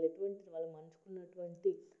గురించి, వాళ్ళు మంచుకున్నటువంటి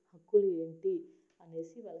హక్కులు ఏంటి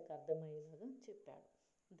అనేసి వాళ్ళకి అర్థమయ్యేలాగా చెప్పాడు.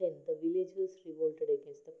 Then the villagers revolted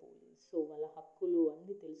against the police. So వాళ్ళ హక్కులు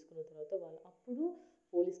అన్నీ తెలుసుకున్న తర్వాత వాళ్ళు అప్పుడు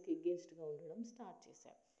పోలీస్కి ఎగేన్స్ట్గా ఉండడం స్టార్ట్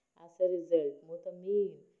చేశారు. As a result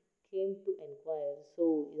మొతమీన్ came to enquire. So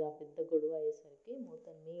ఇది ఆ పెద్ద గొడవ అయ్యేసరికి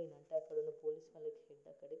మొతమీన్ అంటే అక్కడ ఉన్న పోలీస్ వాళ్ళకి హెడ్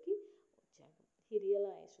అక్కడికి వచ్చాడు. He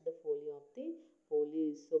realised the Foley of the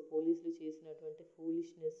police. So పోలీసులు చేసినటువంటి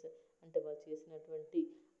ఫూలిష్నెస్ అంటే వాళ్ళు చేసినటువంటి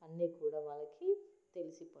అన్నీ కూడా వాళ్ళకి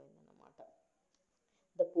తెలిసిపోయిందన్నమాట.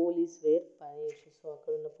 The police wear punish. So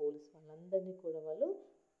అక్కడ ఉన్న పోలీస్ వాళ్ళందరినీ కూడా వాళ్ళు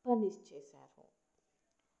పనిష్ చేశారు.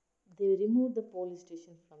 They remove the police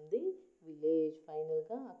station from the village.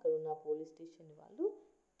 ఫైనల్గా అక్కడ ఉన్న పోలీస్ స్టేషన్ వాళ్ళు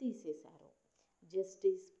తీసేశారు.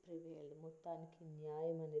 Justice prevailed. మొత్తానికి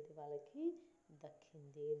న్యాయం అనేది వాళ్ళకి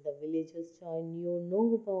దక్కింది. The villages join no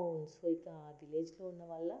bounds. So ఇక ఆ విలేజ్లో ఉన్న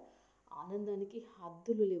వాళ్ళ ఆనందానికి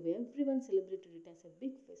హద్దులు లేవు. Every one celebrated it as a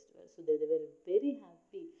big festival. So they were very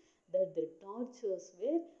happy that their tortures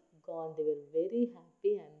were gone. They were very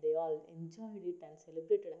happy and they all enjoyed it and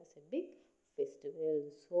celebrated as a big festival.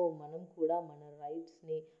 So మనం కూడా మన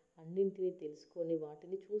రైట్స్ని అన్నింటినీ తెలుసుకొని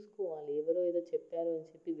వాటిని చూసుకోవాలి. ఎవరో ఏదో చెప్పారు అని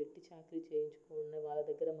చెప్పి వెట్టి చాకరీ చేయించుకున్న వాళ్ళ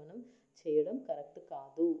దగ్గర మనం చేయడం కరెక్ట్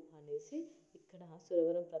కాదు అనేసి ఇక్కడ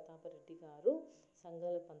సురవరం ప్రతాపరెడ్డి గారు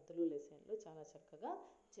సంఘాల పంతులు లెసన్లో చాలా చక్కగా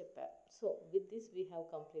చెప్పారు. So with this we have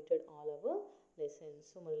completed all our lessons.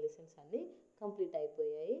 So మన లెసన్స్ అన్నీ కంప్లీట్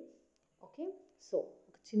అయిపోయాయి. ఓకే, సో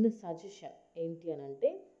ఒక చిన్న సజెషన్ ఏంటి అని అంటే,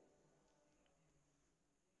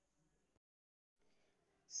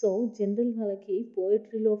 సో జనరల్ వాళ్ళకి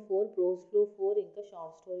పోయిటరీలో 4, ప్రోస్లో 4, ఇంకా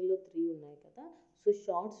షార్ట్ స్టోరీలో 3 ఉన్నాయి కదా. సో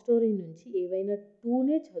షార్ట్ స్టోరీ నుంచి ఏవైనా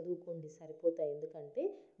 2నే చదువుకోండి సరిపోతాయి. ఎందుకంటే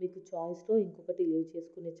మీకు చాయిస్లో ఇంకొకటి లీవ్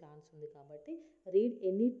చేసుకునే ఛాన్స్ ఉంది కాబట్టి రీడ్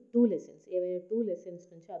ఎనీ 2 లెసన్స్. ఏవైనా 2 లెసన్స్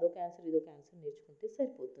నుంచి అదొక ఆన్సర్ ఇదొక ఆన్సర్ నేర్చుకుంటే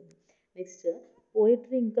సరిపోతుంది. నెక్స్ట్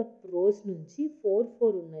పోయిటరీ ఇంకా ప్రోస్ నుంచి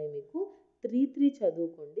 4 ఉన్నాయి మీకు. 3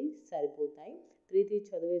 చదువుకోండి సరిపోతాయి. 3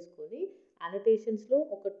 చదివేసుకొని అనోటేషన్స్లో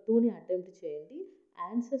ఒక 2ని అటెంప్ట్ చేయండి.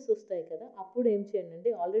 ఆన్సర్స్ వస్తాయి కదా, అప్పుడు ఏం చేయండి అంటే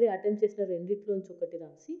ఆల్రెడీ అటెంప్ట్ చేసిన రెండిట్లోంచి ఒకటి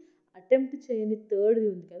రాసి అటెంప్ట్ చేయని థర్డ్ది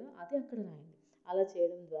ఉంది కదా అది అక్కడ రాయండి. అలా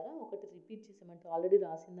చేయడం ద్వారా ఒకటి రిపీట్ చేసామంటే ఆల్రెడీ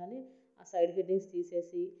రాసిందని ఆ సైడ్ హెడ్డింగ్స్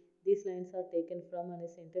తీసేసి these lines are taken from అనే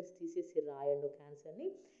సెంటెన్స్ తీసేసి రాయండి ఒక ఆన్సర్ని.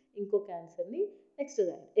 ఇంకొక ఆన్సర్ని నెక్స్ట్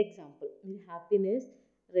రాయండి. ఎగ్జాంపుల్, మీరు happiness,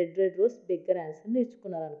 red rose, beggar answer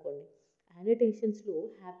నేర్చుకున్నారనుకోండి. యానోటేషన్స్లో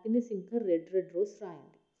happiness ఇంకా రెడ్ రోజ్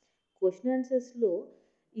రాయండి. క్వశ్చన్ ఆన్సర్స్లో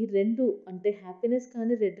ఈ 2 అంటే హ్యాపీనెస్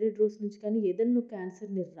కానీ రెడ్ రోజ్ నుంచి కానీ ఏదన్నా ఒక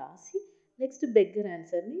ఆన్సర్ని రాసి నెక్స్ట్ బెగ్గర్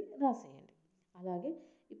ఆన్సర్ని రాసేయండి. అలాగే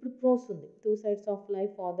ఇప్పుడు ప్రోస్ ఉంది. 2 sides of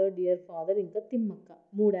life, father, dear father, ఇంకా తిమ్మక్క.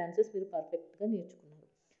 3 ఆన్సర్స్ మీరు పర్ఫెక్ట్గా నేర్చుకున్నారు.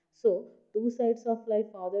 So 2 sides of life,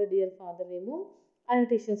 father, dear father ఏమో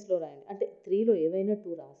అనోటేషన్స్లో రాయండి. అంటే 3లో ఏవైనా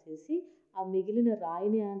 2 రాసేసి ఆ మిగిలిన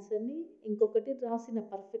రాయని ఆన్సర్ని ఇంకొకటి రాసిన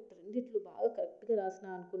పర్ఫెక్ట్ రెండిట్లు బాగా కరెక్ట్గా రాసిన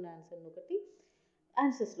అనుకున్న ఆన్సర్ని ఒకటి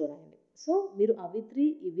ఆన్సర్స్లో రాయండి. సో మీరు అవి 3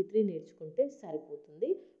 ఇవి 3 నేర్చుకుంటే సరిపోతుంది.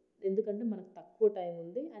 ఎందుకంటే మనకు తక్కువ టైం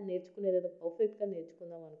ఉంది అండ్ నేర్చుకునేది ఏదో పర్ఫెక్ట్గా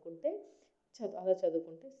నేర్చుకుందాం అనుకుంటే అలా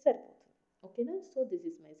చదువుకుంటే సరిపోతుంది. ఓకేనా? So this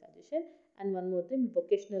is my suggestion. And one more thing,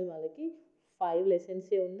 vocational వాళ్ళకి 5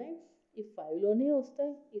 లెసన్సే ఉన్నాయి. ఈ 5లోనే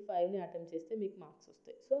వస్తాయి. ఈ 5ని అటెంప్ట్ చేస్తే మీకు మార్క్స్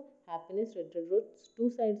వస్తాయి. So happiness, red rose, 2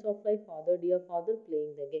 sides of life, father, dear father,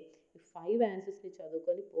 playing the game. ఈ 5 ఆన్సర్స్ని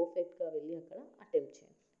చదువుకొని పర్ఫెక్ట్గా వెళ్ళి అక్కడ అటెంప్ట్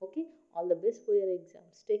చేయండి. Okay, all the best for your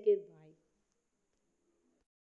exams. Take care.